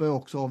papper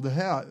också av det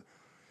här.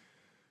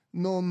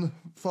 Någon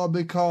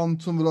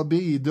fabrikant som vill ha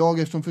bidrag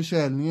eftersom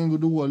försäljningen går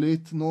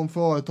dåligt, någon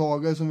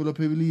företagare som vill ha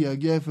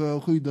privilegier för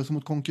att skydda sig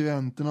mot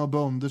konkurrenterna, och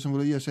bönder som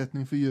vill ha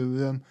ersättning för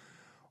djuren.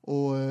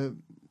 Och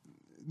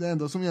det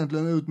enda som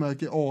egentligen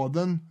utmärker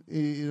adeln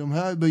i de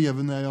här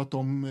breven är att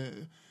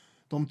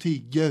de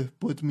tigger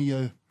på ett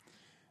mer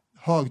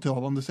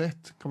högtravande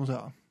sätt, kan man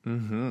säga.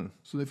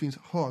 Så det finns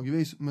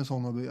högvis med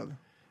sådana brev.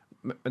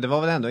 Men det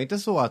var väl ändå inte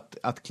så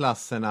att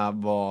klasserna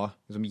var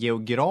liksom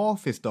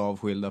geografiskt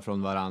avskilda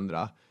från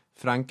varandra.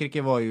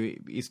 Frankrike var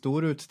ju i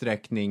stor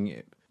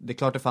utsträckning, det är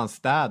klart det fanns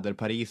städer,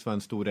 Paris var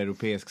en stor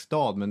europeisk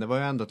stad, men det var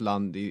ju ändå ett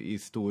land i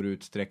stor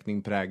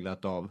utsträckning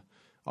präglat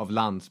av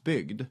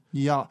landsbygd.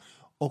 Ja,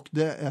 och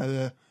det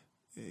är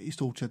i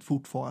stort sett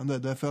fortfarande,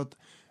 därför att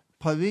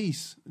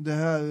Paris, det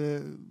här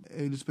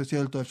är lite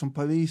speciellt eftersom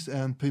Paris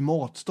är en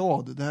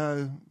primatstad. Det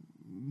här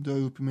drar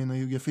upp i mina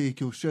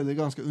geografikurser, det är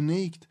ganska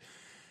unikt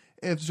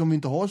eftersom vi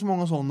inte har så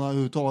många sådana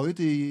överhuvudtaget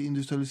i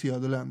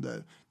industrialiserade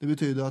länder. Det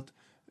betyder att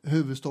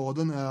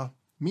huvudstaden är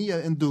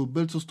mer än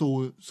dubbelt så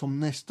stor som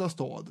nästa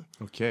stad.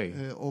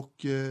 Okej.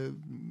 Och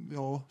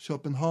ja,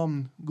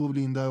 Köpenhamn går väl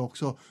in där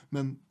också.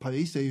 Men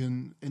Paris är ju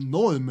en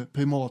enorm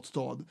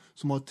primatstad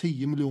som har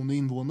 10 miljoner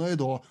invånare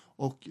idag.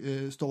 Och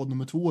stad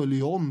nummer 2 är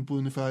Lyon på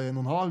ungefär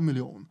 1,5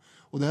 miljon.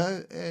 Och det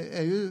här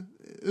är ju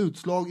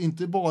utslag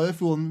inte bara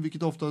från,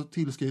 vilket ofta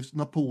tillskrivs,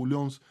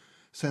 Napoleons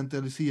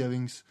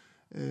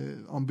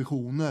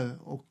centraliseringsambitioner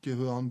och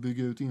hur han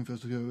bygger ut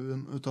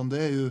infrastrukturen. Utan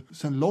det är ju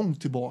sedan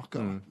långt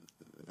tillbaka.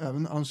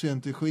 Även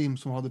ancient regim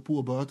som hade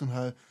påbörjat den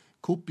här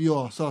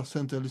kopiösa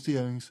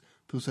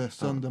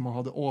centraliseringsprocessen där man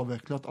hade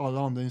avvecklat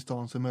alla andra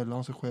instanser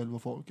mellan sig själv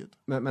och folket.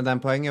 Men den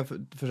poängen jag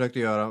försökte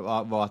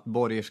göra var att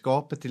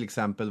borgerskapet till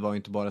exempel var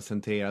inte bara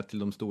centrerat till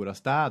de stora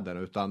städerna,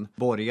 utan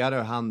borgare,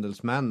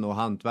 handelsmän och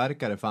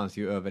hantverkare fanns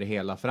ju över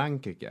hela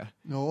Frankrike.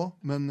 Ja,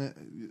 men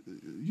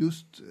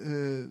just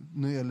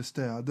när det gäller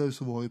städer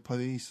så var ju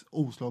Paris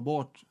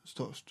oslagbart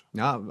störst.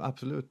 Ja,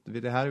 absolut.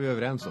 Det här är vi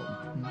överens om.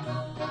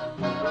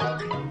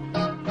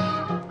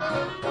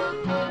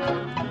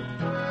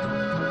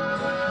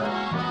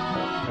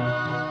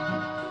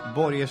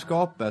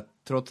 Borgerskapet,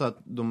 trots att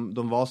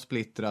de var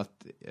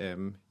splittrat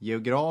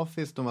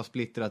geografiskt, de var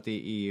splittrat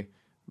i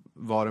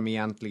vad de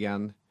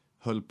egentligen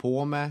höll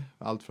på med.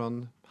 Allt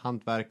från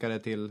hantverkare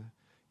till,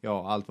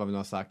 ja, allt vad vi nu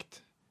har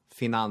sagt,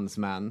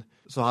 finansmän.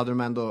 Så hade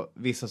de ändå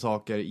vissa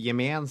saker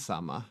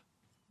gemensamma.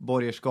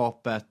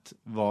 Borgerskapet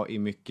var i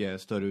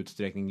mycket större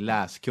utsträckning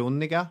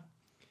läskunniga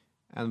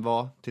än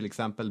vad till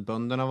exempel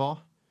bönderna var.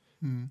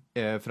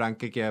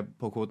 Frankrike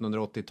på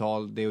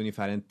 1780-tal, det är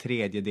ungefär en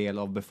tredjedel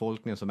av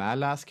befolkningen som är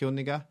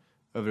läskunniga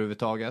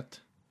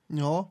överhuvudtaget.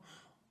 Ja,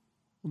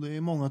 och det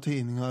är många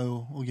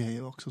tidningar och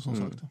grejer också som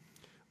sagt.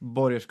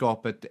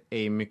 Borgerskapet är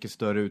i mycket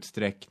större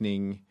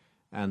utsträckning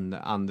än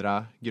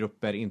andra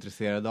grupper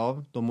intresserade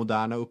av de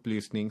moderna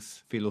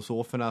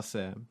upplysningsfilosofernas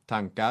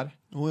tankar.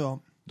 Oh ja.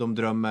 De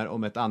drömmer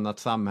om ett annat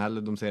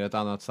samhälle, de ser ett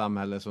annat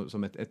samhälle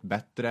som ett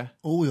bättre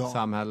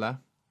samhälle.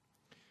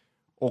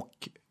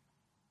 Och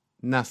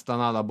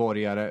nästan alla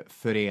borgare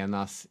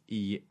förenas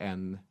i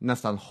en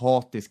nästan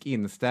hatisk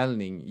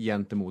inställning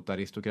gentemot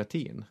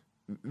aristokratin.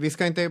 Vi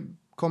ska inte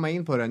komma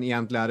in på den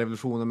egentliga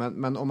revolutionen,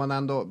 men om man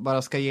ändå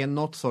bara ska ge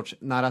något sorts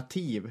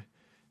narrativ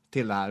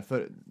till det här.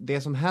 För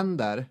det som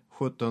händer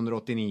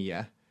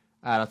 1789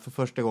 är att för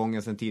första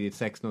gången sedan tidigt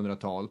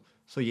 1600-tal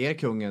så ger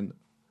kungen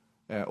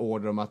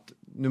order om att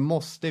nu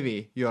måste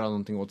vi göra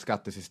någonting åt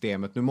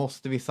skattesystemet, nu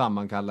måste vi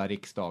sammankalla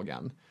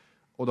riksdagen.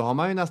 Och då har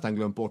man ju nästan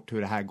glömt bort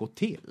hur det här går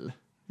till.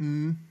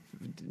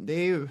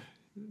 Det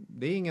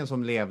är ingen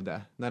som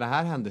levde när det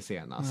här hände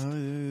senast. Ja, det är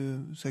ju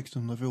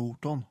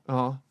 1614.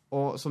 Ja,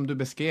 och som du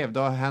beskrev, det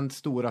har hänt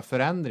stora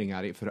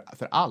förändringar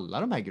för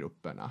alla de här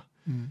grupperna.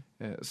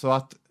 Så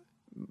att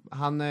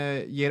han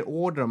ger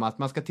order om att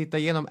man ska titta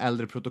igenom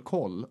äldre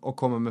protokoll och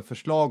komma med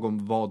förslag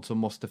om vad som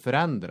måste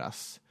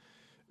förändras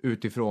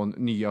utifrån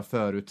nya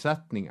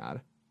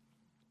förutsättningar.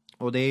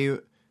 Och det är ju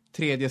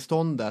tredje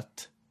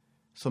ståndet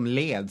som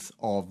leds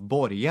av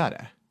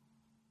borgare.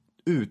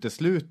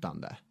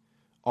 Uteslutande.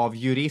 Av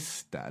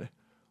jurister.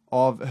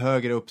 Av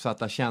högre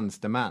uppsatta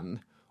tjänstemän.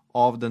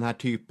 Av den här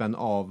typen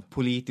av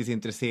politiskt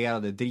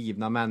intresserade,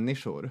 drivna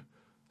människor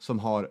som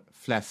har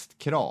flest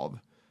krav.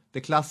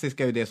 Det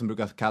klassiska är ju det som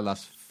brukar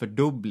kallas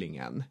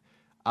fördubblingen.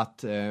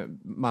 Att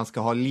man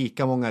ska ha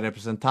lika många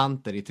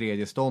representanter i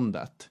tredje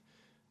ståndet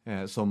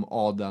som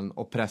adeln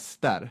och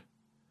präster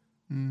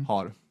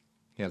har,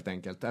 helt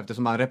enkelt.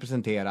 Eftersom man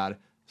representerar,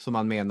 som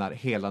man menar,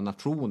 hela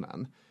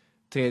nationen.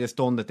 Tredje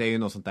ståndet är ju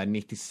något sånt där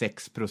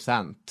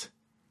 96%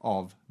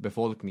 av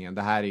befolkningen.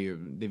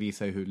 Det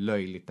visar ju hur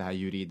löjligt det här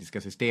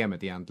juridiska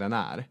systemet egentligen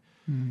är.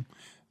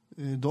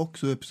 Dock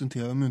så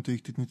representerar de inte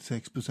riktigt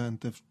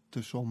 96%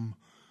 eftersom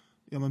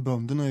men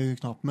bönderna är ju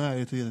knappt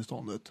med i tredje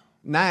ståndet.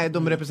 Nej,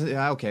 de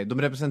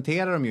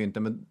representerar dem ju inte,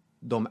 men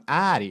de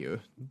är ju.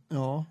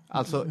 Ja.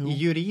 Alltså i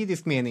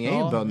juridisk mening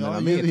är ju bönderna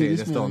med i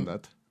tredje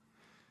ståndet.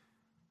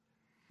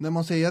 När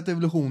man säger att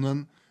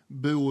evolutionen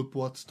beror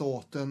på att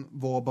staten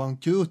var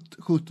bankrutt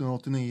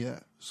 1789,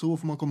 så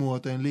får man komma ihåg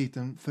att det är en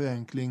liten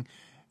förenkling,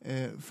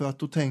 för att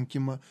då tänker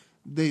man,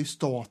 det är ju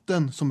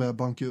staten som är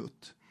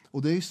bankrutt,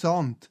 och det är ju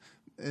sant,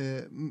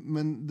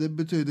 men det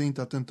betyder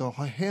inte att det inte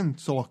har hänt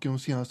saker de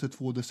senaste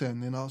 2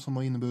 decennierna som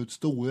har inneburit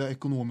stora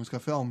ekonomiska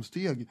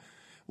framsteg,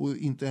 och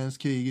inte ens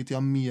kriget i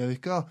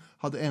Amerika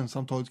hade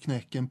ensam tagit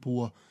knäcken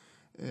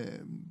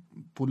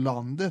på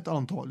landet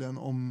antagligen,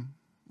 om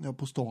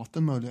på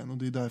staten möjligen, och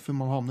det är därför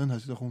man hamnar i den här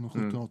situationen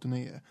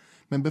 1789.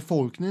 Men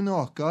befolkningen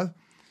ökar,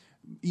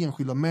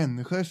 enskilda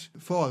människors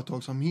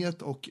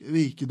företagsamhet och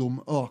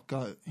rikedom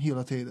ökar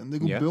hela tiden. Det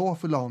går bra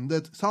för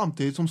landet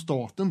samtidigt som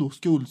staten då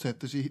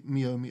skuldsätter sig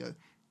mer och mer.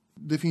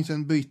 Det finns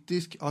en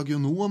brittisk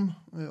agronom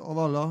av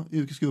alla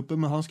yrkesgrupper,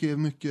 men han skrev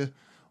mycket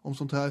om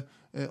sånt här,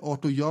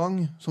 Arthur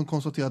Young, som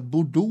konstaterade att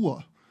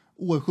Bordeaux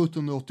år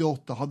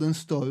 1788 hade en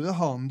större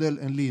handel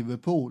än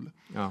Liverpool.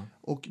 Ja.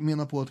 Och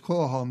menar på att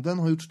sjöhandeln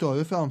har gjort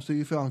större framsteg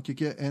i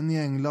Frankrike än i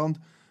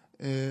England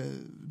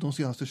de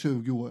senaste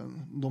 20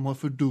 åren. De har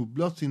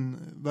fördubblat sin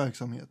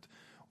verksamhet.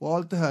 Och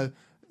allt det här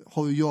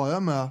har att göra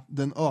med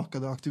den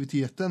ökade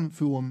aktiviteten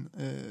från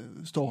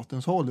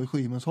statens håll,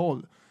 regimens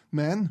håll.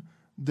 Men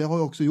det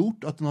har också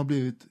gjort att den har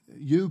blivit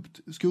djupt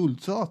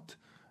skuldsatt.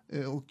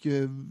 Och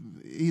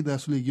i det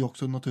så ligger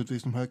också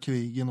naturligtvis de här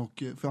krigen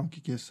och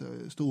Frankrikes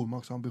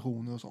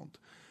stormaktsambitioner och sånt.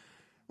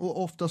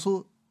 Och ofta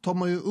så tar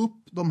man ju upp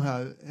de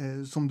här,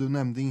 som du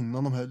nämnde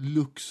innan, de här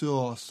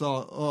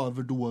luxuösa,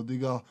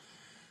 överdådiga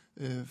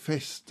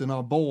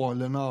festerna,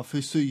 balerna,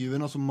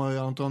 frisyrerna som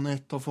Marie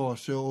Antoinette har för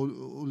sig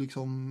och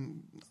liksom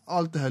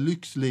allt det här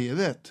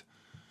lyxlevet.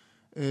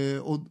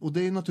 Och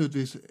det är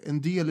naturligtvis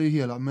en del i det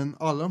hela, men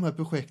alla de här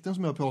projekten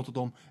som jag har pratat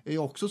om är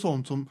också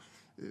sånt som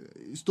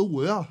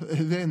stora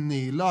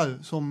rännilar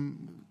som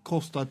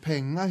kostar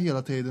pengar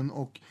hela tiden,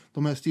 och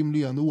de här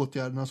stimulerande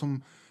åtgärderna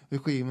som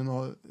regimen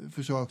har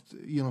försökt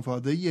genomföra,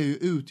 det ger ju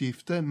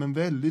utgifter men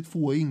väldigt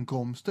få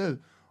inkomster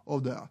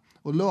av det.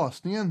 Och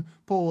lösningen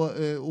på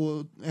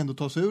att ändå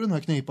ta sig ur den här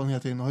knipan hela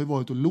tiden har ju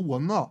varit att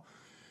låna.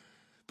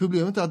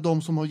 Problemet är att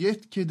de som har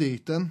gett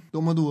krediten,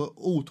 de har då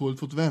otåligt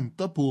fått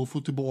vänta på att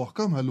få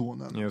tillbaka de här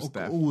lånen.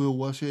 Och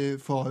oroar sig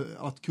för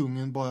att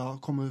kungen bara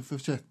kommer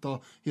försätta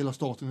hela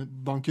staten i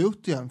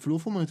bankrutt igen, för då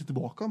får man inte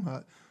tillbaka de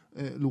här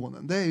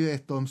lånen. Det är ju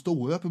ett av de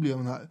stora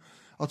problemen här.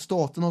 Att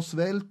staten har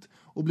svält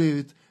och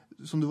blivit,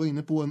 som du var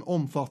inne på, en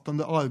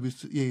omfattande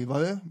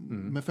arbetsgivare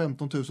med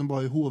 15 000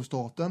 bara i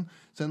hovstaten.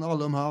 Sen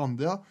alla de här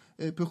andra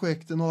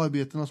projekten och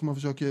arbetena som man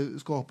försöker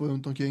skapa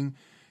runt omkring.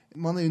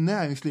 Man är ju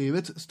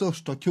näringslivets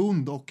största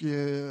kund och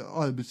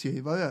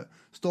arbetsgivare.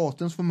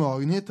 Statens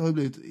förmögenhet har ju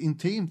blivit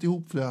intimt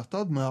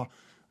ihopflätad med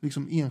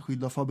liksom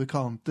enskilda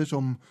fabrikanter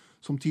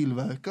som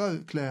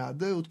tillverkar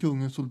kläder åt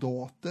kungens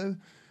soldater,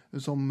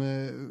 som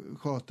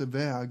sköter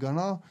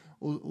vägarna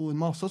och en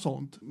massa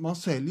sånt. Man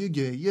säljer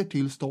grejer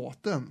till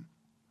staten.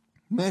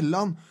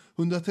 Mellan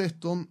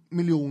 113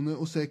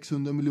 miljoner och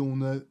 600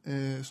 miljoner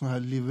sådana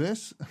här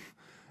livres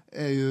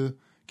är ju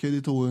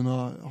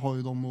kreditorerna, har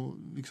ju de att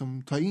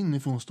liksom ta in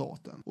ifrån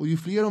staten. Och ju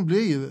fler de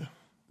blir,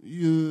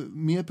 ju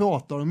mer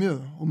pratar de ju,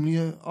 och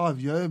mer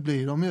argare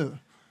blir de ju.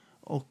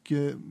 Och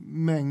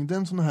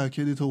mängden sådana här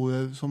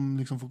kreditorer som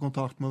liksom får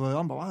kontakt med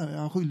varandra, bara,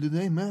 han skyller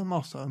dig med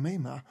massa, mig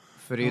med.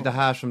 För det är ju det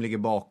här som ligger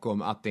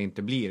bakom att det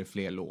inte blir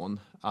fler lån.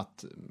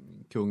 Att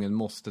kungen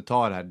måste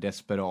ta det här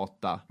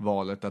desperata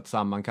valet att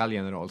sammankalla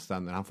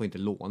generalständer. Han får inte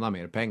låna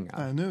mer pengar.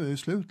 Nej, nu är det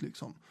slut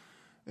liksom.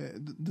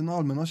 Den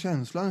allmänna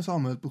känslan i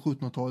samhället på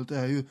 1700-talet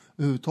är ju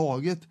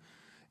överhuvudtaget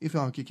i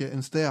Frankrike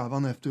en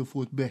strävan efter att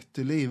få ett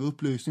bättre liv.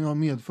 Upplysningen har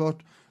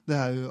medfört det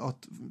här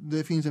att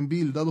det finns en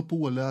bildad och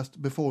påläst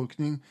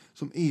befolkning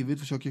som ivrigt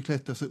försöker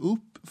klättra sig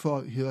upp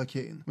för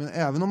hierarkin. Men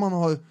även om man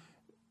har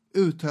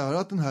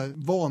uthärdat den här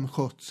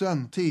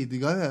vanskötseln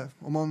tidigare,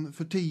 om man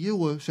för 10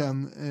 år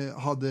sedan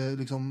hade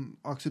liksom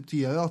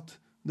accepterat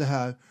det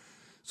här,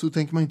 så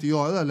tänker man inte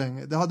göra det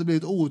längre. Det hade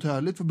blivit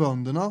outhärdligt för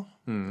bönderna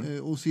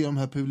och se de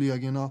här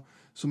privilegierna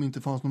som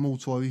inte fanns någon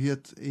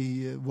motsvarighet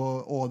i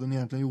vad adeln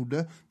egentligen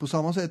gjorde. På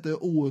samma sätt är det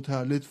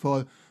outhärdligt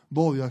för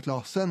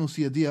borgarklassen och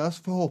se deras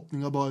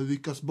förhoppningar bara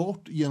ryckas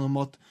bort genom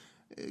att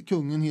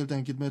kungen helt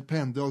enkelt med ett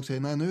penndrag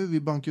säger nej, nu är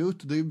vi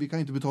bankrutt, vi kan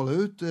inte betala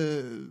ut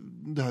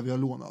det här vi har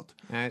lånat.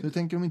 Nej. Det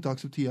tänker de inte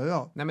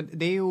acceptera. Nej, men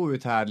det är ju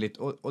outhärdligt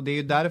och det är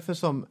ju därför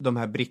som de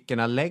här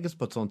brickorna läggs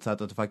på ett sånt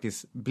sätt att det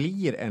faktiskt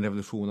blir en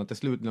revolution, att det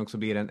slutligen också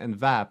blir en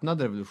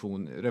väpnad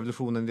revolution.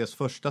 Revolutionen i dess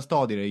första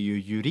stadier är ju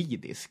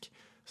juridisk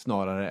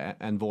snarare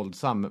än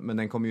våldsam, men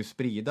den kommer ju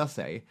sprida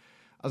sig.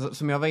 Alltså,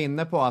 som jag var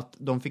inne på, att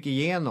de fick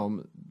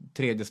igenom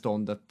tredje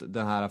ståndet,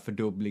 den här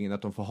fördubblingen,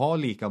 att de får ha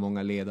lika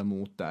många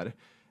ledamöter.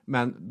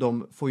 Men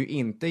de får ju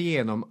inte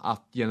igenom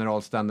att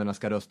generalständerna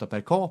ska rösta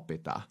per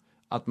capita.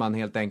 Att man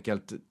helt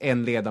enkelt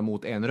en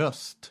ledamot, en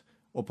röst.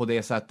 Och på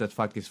det sättet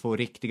faktiskt får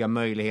riktiga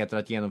möjligheter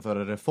att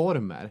genomföra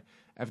reformer.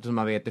 Eftersom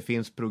man vet att det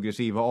finns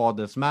progressiva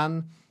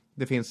adelsmän.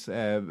 Det finns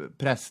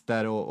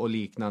präster och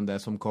liknande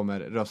som kommer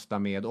rösta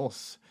med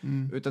oss.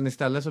 Utan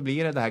istället så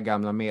blir det här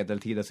gamla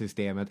medeltida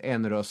systemet,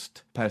 en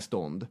röst per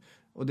stånd.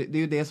 Och det är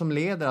ju det som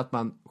leder att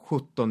man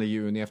 17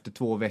 juni efter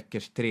 2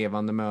 veckors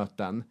trevande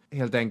möten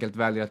helt enkelt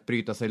väljer att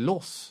bryta sig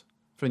loss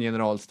från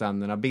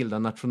generalständerna, bilda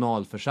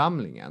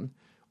nationalförsamlingen.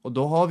 Och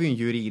då har vi en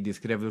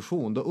juridisk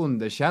revolution, då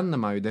underkänner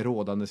man ju det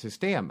rådande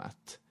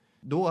systemet.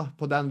 Då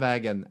på den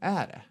vägen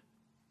är det.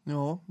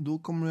 Ja, då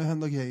kommer det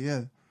hända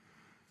grejer.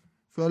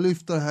 Får jag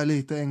lyfta det här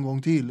lite en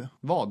gång till?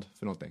 Vad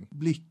för någonting?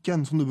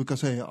 Blicken, som du brukar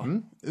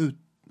säga.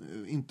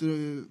 Inte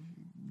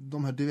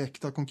de här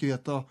direkta,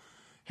 konkreta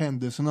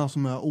händelserna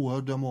som är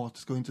oerhört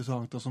dramatiska och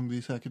intressanta som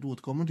vi säkert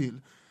återkommer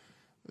till.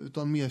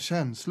 Utan mer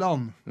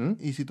känslan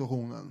i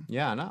situationen.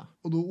 Gärna.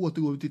 Och då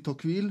återgår vi till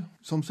Tocqueville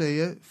som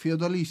säger: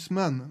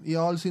 feodalismen i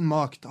all sin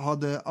makt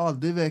hade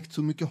aldrig väckt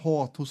så mycket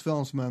hat hos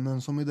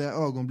fransmännen som i det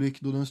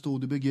ögonblick då den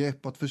stod i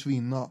begrepp att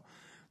försvinna.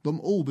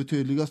 De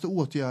obetydligaste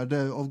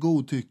åtgärder av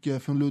godtycke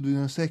från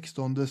Ludvig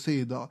XVI:s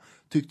sida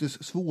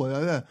tycktes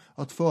svårare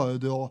att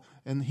föredra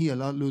än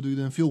hela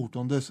Ludvig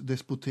XIV:s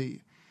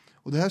despoti.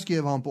 Och det här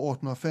skrev han på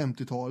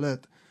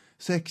 1850-talet.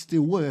 60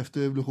 år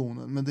efter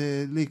revolutionen, men det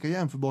är lika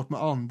jämförbart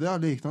med andra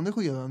liknande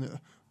skeden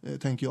nu,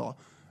 tänker jag.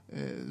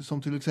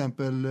 Som till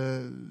exempel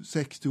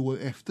 60 år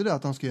efter det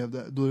att han skrev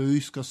det, då det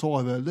ryska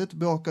tsarväldet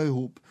brakade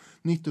ihop.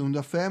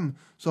 1905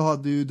 så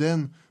hade ju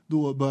den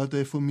då börjat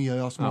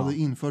reformeras, som hade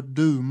infört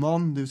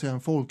duman, det vill säga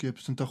en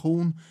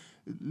folkrepresentation.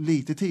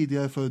 Lite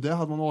tidigare för det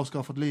hade man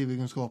avskaffat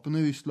livegenskapen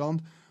i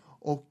Ryssland,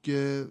 och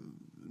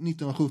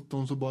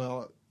 1917 så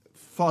bara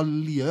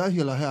fallerar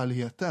hela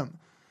härligheten.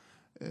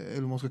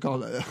 Eller vad man ska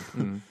kalla det.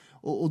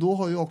 Och då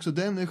har ju också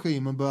den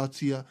regimen börjat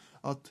se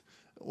att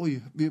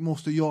oj, vi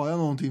måste göra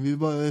någonting. Vi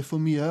börjar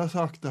reformera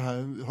sakta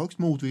här. Högst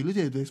motvilligt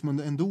givetvis, men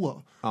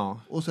ändå.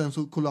 Ja. Och sen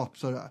så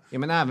kollapsar det. Ja,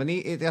 men även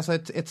i alltså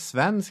ett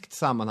svenskt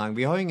sammanhang.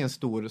 Vi har ju ingen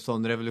stor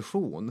sån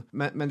revolution.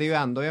 Men det är ju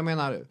ändå, jag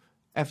menar,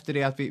 efter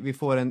det att vi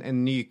får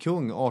en ny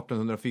kung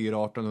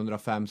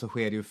 1804-1805 så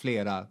sker ju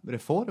flera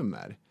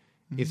reformer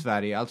i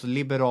Sverige. Alltså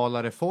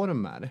liberala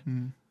reformer.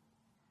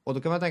 Och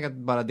då kan man tänka att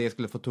bara det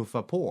skulle få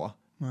tuffa på.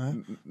 Nej,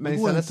 men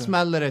istället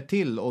smäller det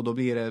till och då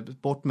blir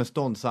det bort med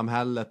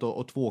ståndssamhället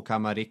och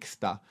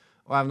tvåkammarriksdag.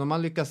 Och även om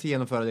man lyckas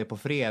genomföra det på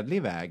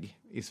fredlig väg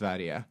i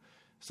Sverige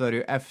så är det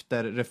ju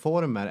efter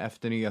reformer,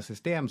 efter nya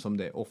system som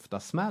det ofta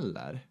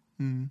smäller.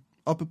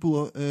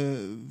 Apropå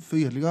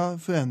fredliga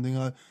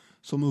förändringar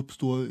som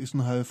uppstår i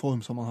sådana här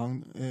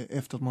reformsammanhang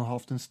efter att man har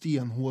haft en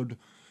stenhård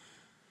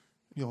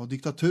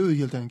diktatur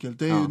helt enkelt.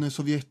 Det är ju när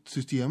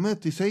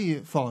Sovjetsystemet i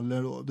sig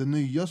faller då. Det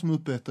nya som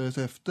upprättades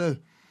efter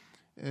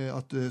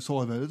att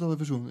tsarväldet hade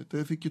försvunnit.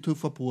 Det fick ju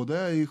tuffa på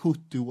det i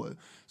 70 år.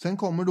 Sen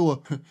kommer då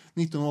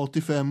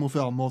 1985 och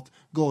framåt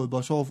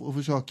Gorbachev och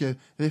försöker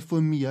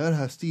reformera det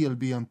här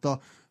stelbenta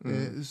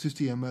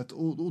systemet.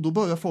 Och då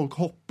börjar folk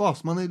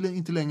hoppas. Man är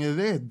inte längre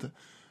rädd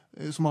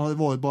som man hade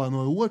varit bara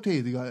några år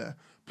tidigare.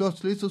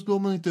 Plötsligt så slår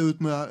man inte ut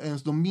med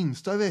ens de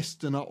minsta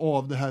resterna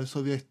av det här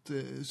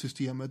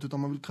Sovjetsystemet, utan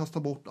man vill kasta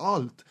bort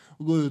allt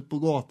och gå ut på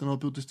gatorna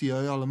och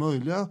protestera i alla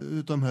möjliga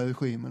utav de här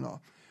regimerna.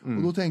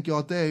 Och då tänker jag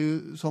att det är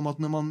ju som att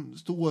när man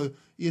står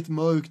i ett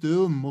mörkt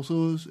rum och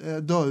så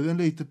är dörren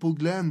lite på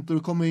glänt och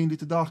det kommer in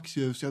lite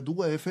dagsljus,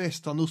 då är det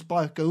frestande att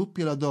sparka upp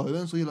hela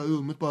dörren så hela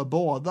rummet bara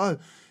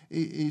badar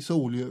i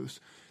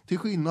solljus. Till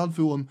skillnad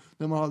från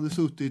när man hade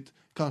suttit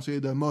kanske i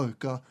det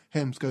mörka,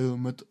 hemska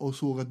rummet och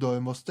såg att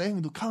dörren var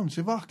stängd och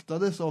kanske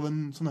vaktades av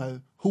en sån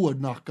här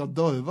hårdnackad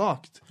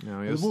dörrvakt.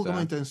 Ja, då vågar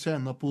man inte ens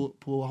känna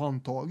på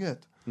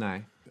handtaget.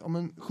 Nej. Ja,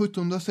 men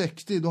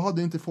 1760 då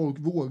hade inte folk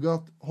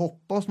vågat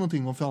hoppas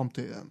någonting om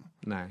framtiden.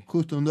 Nej.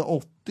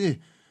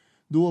 1780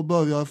 då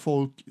börjar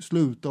folk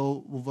sluta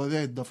och vara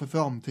rädda för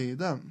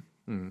framtiden.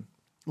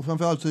 Och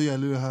framförallt så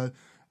gäller det här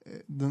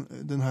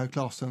den här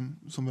klassen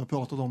som vi har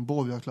pratat om,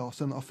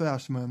 borgarklassen,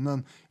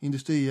 affärsmännen,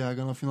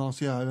 industriägarna,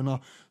 finansiärerna,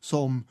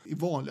 som i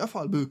vanliga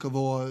fall brukar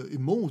vara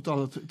emot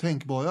alla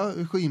tänkbara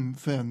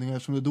regimförändringar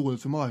som är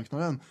dåligt för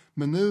marknaden.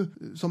 Men nu,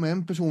 som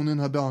en person i den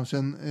här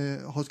branschen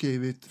har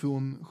skrivit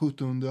från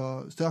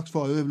 1700, strax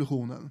före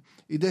revolutionen: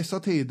 i dessa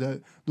tider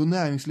då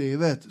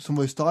näringslivet, som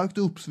var i starkt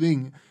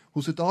uppsving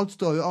hos ett allt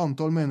större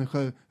antal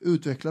människor,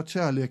 utvecklat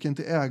kärleken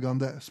till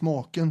ägande,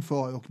 smaken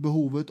för och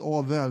behovet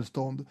av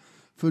välstånd,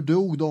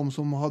 fördrog de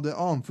som hade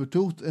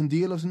anförtrott en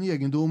del av sin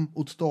egendom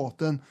åt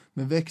staten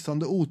med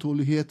växande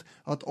otålighet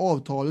att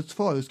avtalets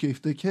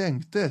föreskrifter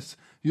kränktes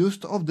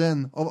just av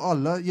den av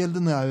alla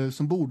gäldenärer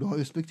som borde ha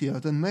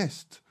respekterat den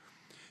mest.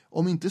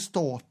 Om inte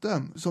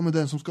staten, som är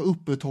den som ska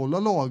upprätthålla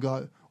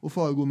lagar och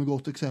föregå med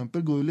gott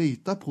exempel, går att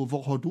lita på,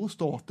 vad har då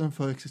staten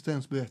för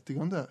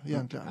existensberättigande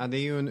egentligen? Ja, det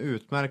är ju en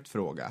utmärkt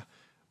fråga.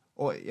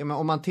 Och men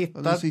om man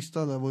tittar... Den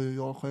sista där var ju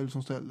jag själv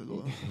som ställde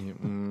då.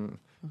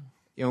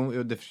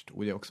 Jo, det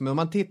förstod jag också. Men om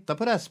man tittar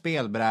på det här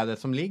spelbrädet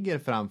som ligger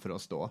framför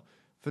oss då.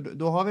 För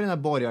då har vi den här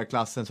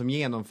borgarklassen som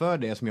genomför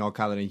det som jag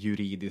kallar en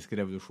juridisk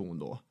revolution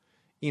då.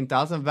 Inte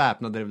alls en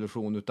väpnad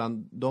revolution,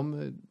 utan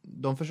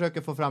de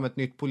försöker få fram ett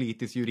nytt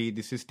politiskt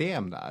juridiskt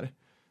system där.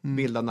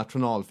 Bilda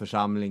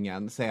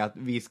nationalförsamlingen. Säga att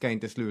vi ska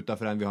inte sluta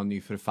förrän vi har en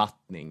ny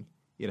författning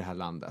i det här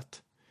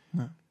landet.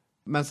 Nej.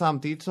 Men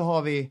samtidigt så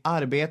har vi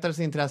arbetares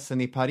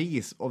intressen i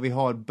Paris och vi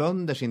har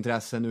bönders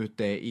intressen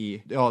ute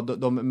i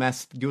de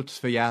mest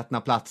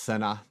gudsförgätna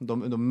platserna,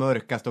 de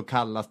mörkaste och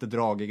kallaste,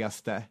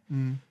 dragigaste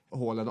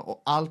hålen.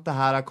 Och allt det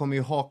här kommer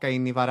ju haka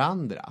in i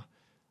varandra.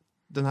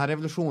 Den här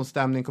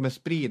revolutionsstämningen kommer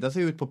sprida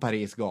sig ut på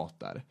Paris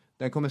gator.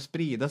 Den kommer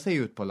sprida sig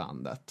ut på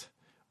landet.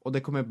 Och det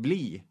kommer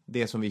bli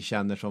det som vi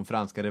känner som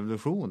franska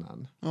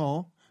revolutionen.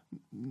 Ja,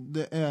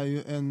 det är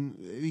ju en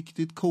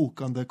riktigt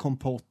kokande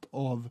kompott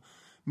av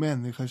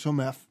människor som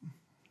är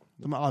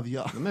De är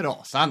arga. De är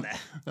rasande.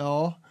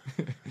 Ja,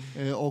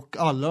 och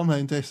alla de här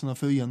intressena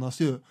förenas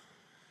ju.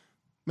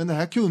 Men det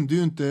här kunde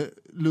ju inte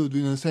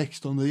Ludvig den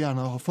 16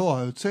 gärna ha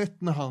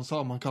förutsett när han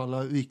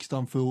sammankallar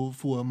riksdagen för att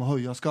få dem att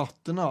höja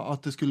skatterna.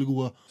 Att det skulle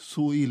gå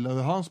så illa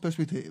ur hans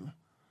perspektiv.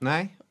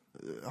 Nej.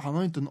 Han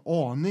har inte en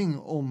aning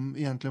om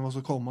egentligen vad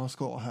som komma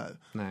ska här.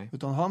 Nej.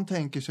 Utan han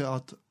tänker sig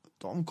att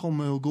de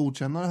kommer att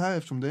godkänna det här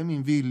eftersom det är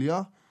min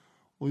vilja.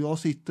 Och jag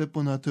sitter på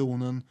den här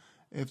tronen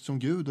eftersom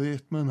Gud har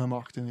gett mig den här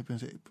makten i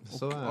princip.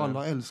 Så och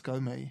alla älskar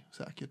mig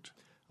säkert.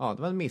 Ja,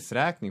 det var en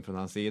missräkning från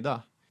hans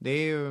sida. Det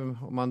är ju,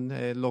 om man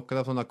lockar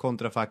av sådana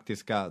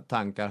kontrafaktiska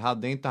tankar,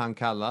 hade inte han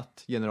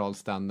kallat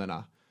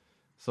generalständerna,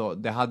 så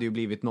det hade ju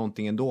blivit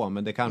någonting ändå,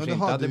 men det kanske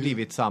inte hade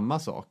blivit samma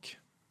sak.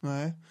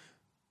 Nej,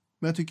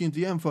 men jag tycker inte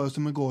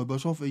jämförelsen med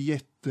Gorbachev är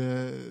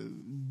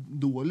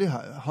jättedålig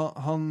här.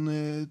 Han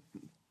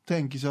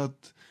tänker sig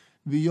att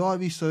vi gör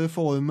vissa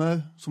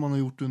reformer som man har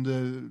gjort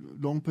under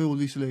lång period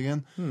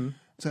visserligen.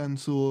 Sen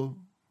så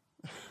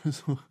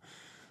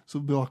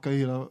brakar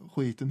hela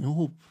skiten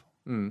ihop.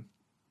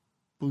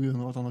 På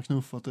grund av att han har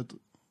knuffat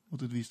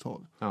åt ett visst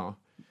håll. Ja.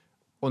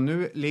 Och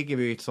nu ligger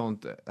vi i ett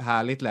sånt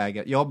härligt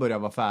läge. Jag börjar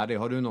vara färdig.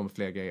 Har du någon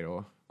fler grejer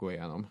att gå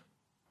igenom?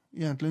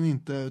 Egentligen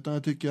inte. Utan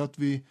jag tycker att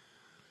vi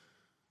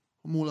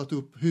har målat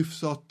upp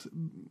hyfsat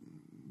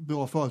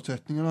bra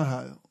förutsättningarna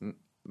här.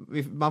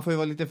 Man får ju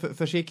vara lite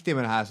försiktig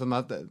med det här. Som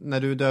att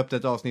när du döpte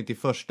ett avsnitt i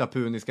första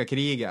puniska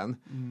krigen.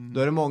 Då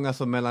är det många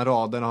som mellan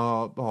raderna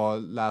har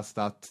läst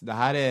att det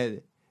här är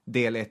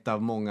del 1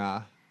 av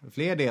många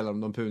fler delar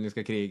om de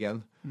puniska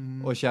krigen.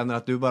 Och känner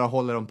att du bara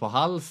håller dem på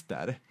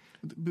halster.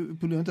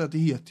 Problemet är att det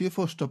heter ju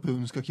första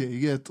puniska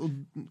kriget. Och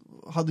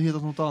hade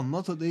hetat något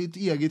annat så det är ett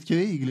eget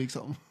krig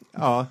liksom.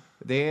 Ja,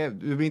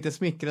 du blir inte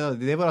smickrad.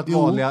 Det är vårt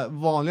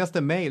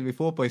vanligaste mejl vi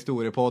får på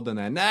historiepodden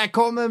är: när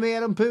kommer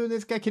mer om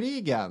puniska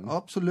krigen?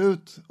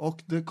 Absolut,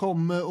 och det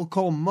kommer att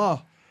komma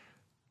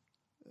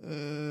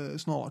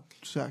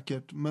snart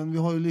säkert. Men vi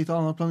har ju lite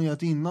annat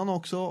planerat innan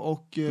också.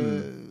 Och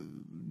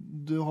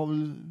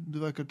du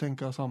verkar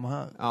tänka samma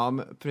här. Ja,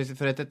 men precis,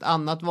 för ett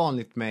annat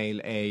vanligt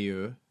mejl är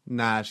ju: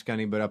 när ska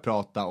ni börja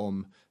prata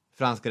om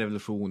franska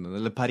revolutionen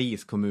eller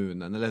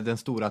Pariskommunen eller den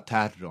stora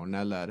terrorn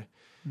eller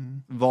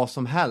vad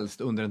som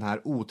helst under den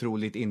här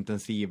otroligt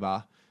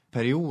intensiva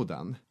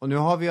perioden. Och nu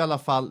har vi i alla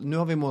fall, nu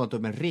har vi målat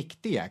upp en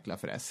riktig jäkla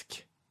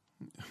fresk.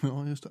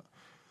 Ja, just det.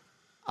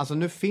 Alltså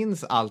nu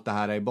finns allt det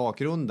här i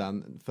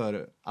bakgrunden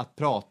för att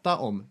prata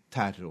om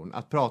terrorn,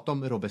 att prata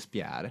om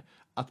Robespierre,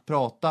 att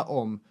prata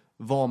om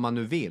vad man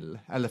nu vill,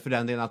 eller för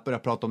den delen att börja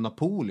prata om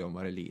Napoleon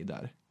vad det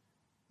lider.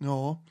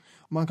 Ja,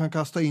 man kan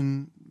kasta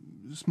in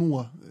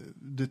små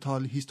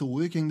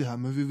detaljhistorier kring det här,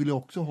 men vi vill ju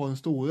också ha den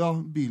stora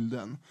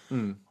bilden.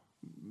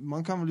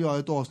 Man kan väl göra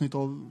ett avsnitt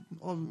av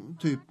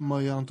typ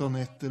Marie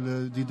Antoinette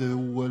eller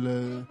Diderot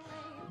eller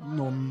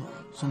någon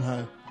sån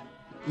här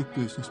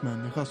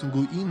upplysningsmänniska som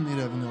går in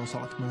i det vi nu har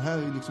sagt, men här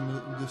är liksom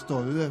det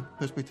större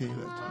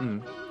perspektivet.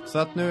 Så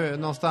att nu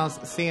någonstans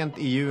sent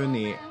i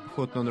juni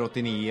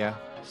 1789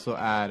 så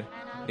är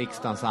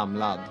riksdagen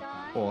samlad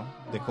och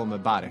det kommer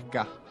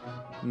barka.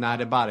 När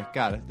det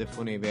barkar, det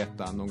får ni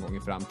veta någon gång i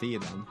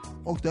framtiden.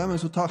 Och därmed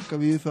så tackar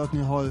vi för att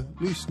ni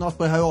har lyssnat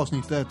på det här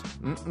avsnittet.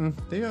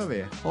 Det gör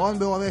vi. Ha en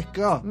bra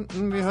vecka.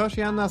 Vi hörs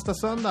igen nästa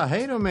söndag.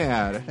 Hej då med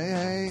er. Hej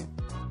hej.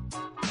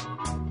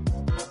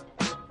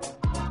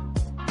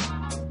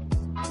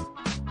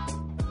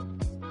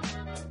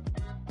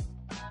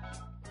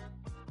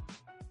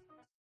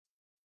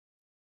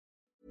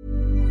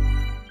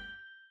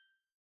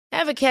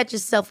 Ever catch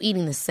yourself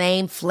eating the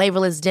same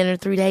flavorless dinner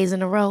 3 days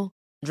in a row?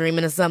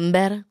 Dreaming of something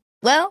better?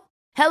 Well,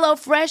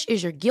 HelloFresh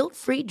is your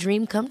guilt-free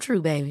dream come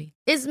true, baby.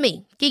 It's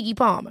me, Keke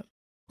Palmer.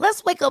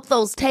 Let's wake up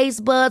those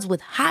taste buds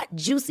with hot,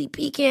 juicy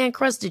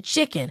pecan-crusted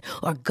chicken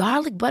or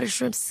garlic butter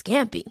shrimp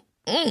scampi.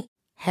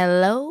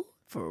 Hello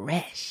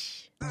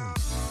Fresh.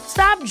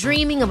 Stop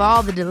dreaming of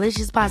all the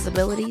delicious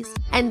possibilities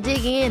and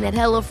dig in at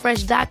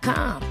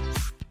HelloFresh.com.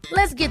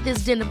 Let's get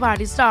this dinner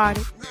party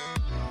started.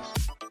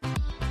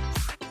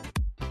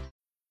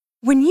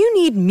 When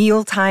you need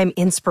mealtime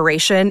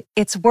inspiration,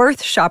 it's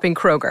worth shopping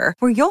Kroger,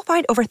 where you'll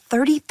find over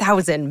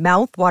 30,000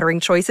 mouth-watering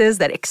choices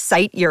that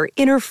excite your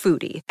inner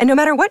foodie. And no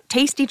matter what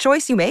tasty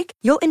choice you make,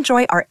 you'll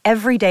enjoy our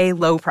everyday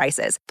low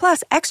prices,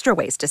 plus extra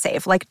ways to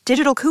save, like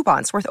digital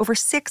coupons worth over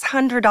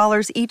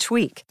 $600 each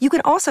week. You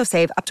can also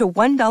save up to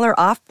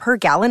 $1 off per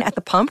gallon at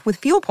the pump with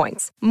fuel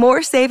points.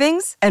 More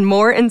savings and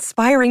more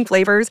inspiring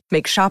flavors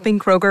make shopping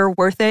Kroger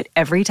worth it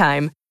every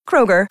time.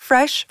 Kroger,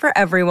 fresh for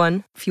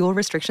everyone. Fuel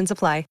restrictions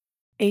apply.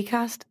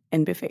 Acast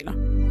anbefaler.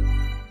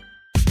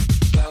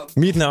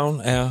 Mit navn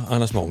er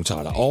Anders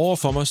Morgenthaler.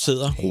 Overfor mig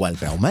sidder Roald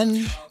Bergmann.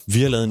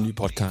 Vi har lavet en ny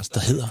podcast,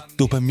 der hedder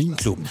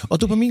Dopaminklubben.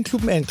 Og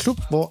Dopaminklubben er en klub,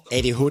 hvor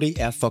ADHD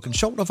er fucking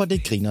sjovt, og hvor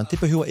det griner. Det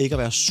behøver ikke at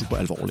være super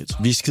alvorligt.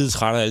 Vi er skide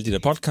trætte af alle de der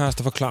podcasts,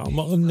 der forklarer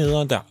mig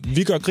nederen der.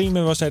 Vi gør grin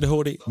med vores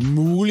ADHD.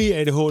 Mulig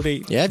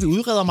ADHD. Ja, vi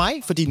udreder mig,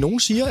 fordi nogen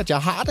siger, at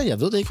jeg har det. Jeg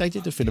ved det ikke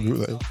rigtigt, det finder vi ud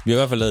af. Vi har i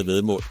hvert fald lavet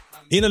væddemål.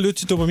 Ind og lyt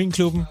til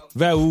Dopaminklubben.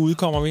 Hver uge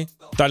udkommer vi.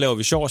 Der laver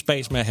vi sjov og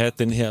spas med at have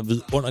den her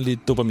vidunderlige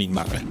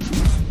dopaminmangel.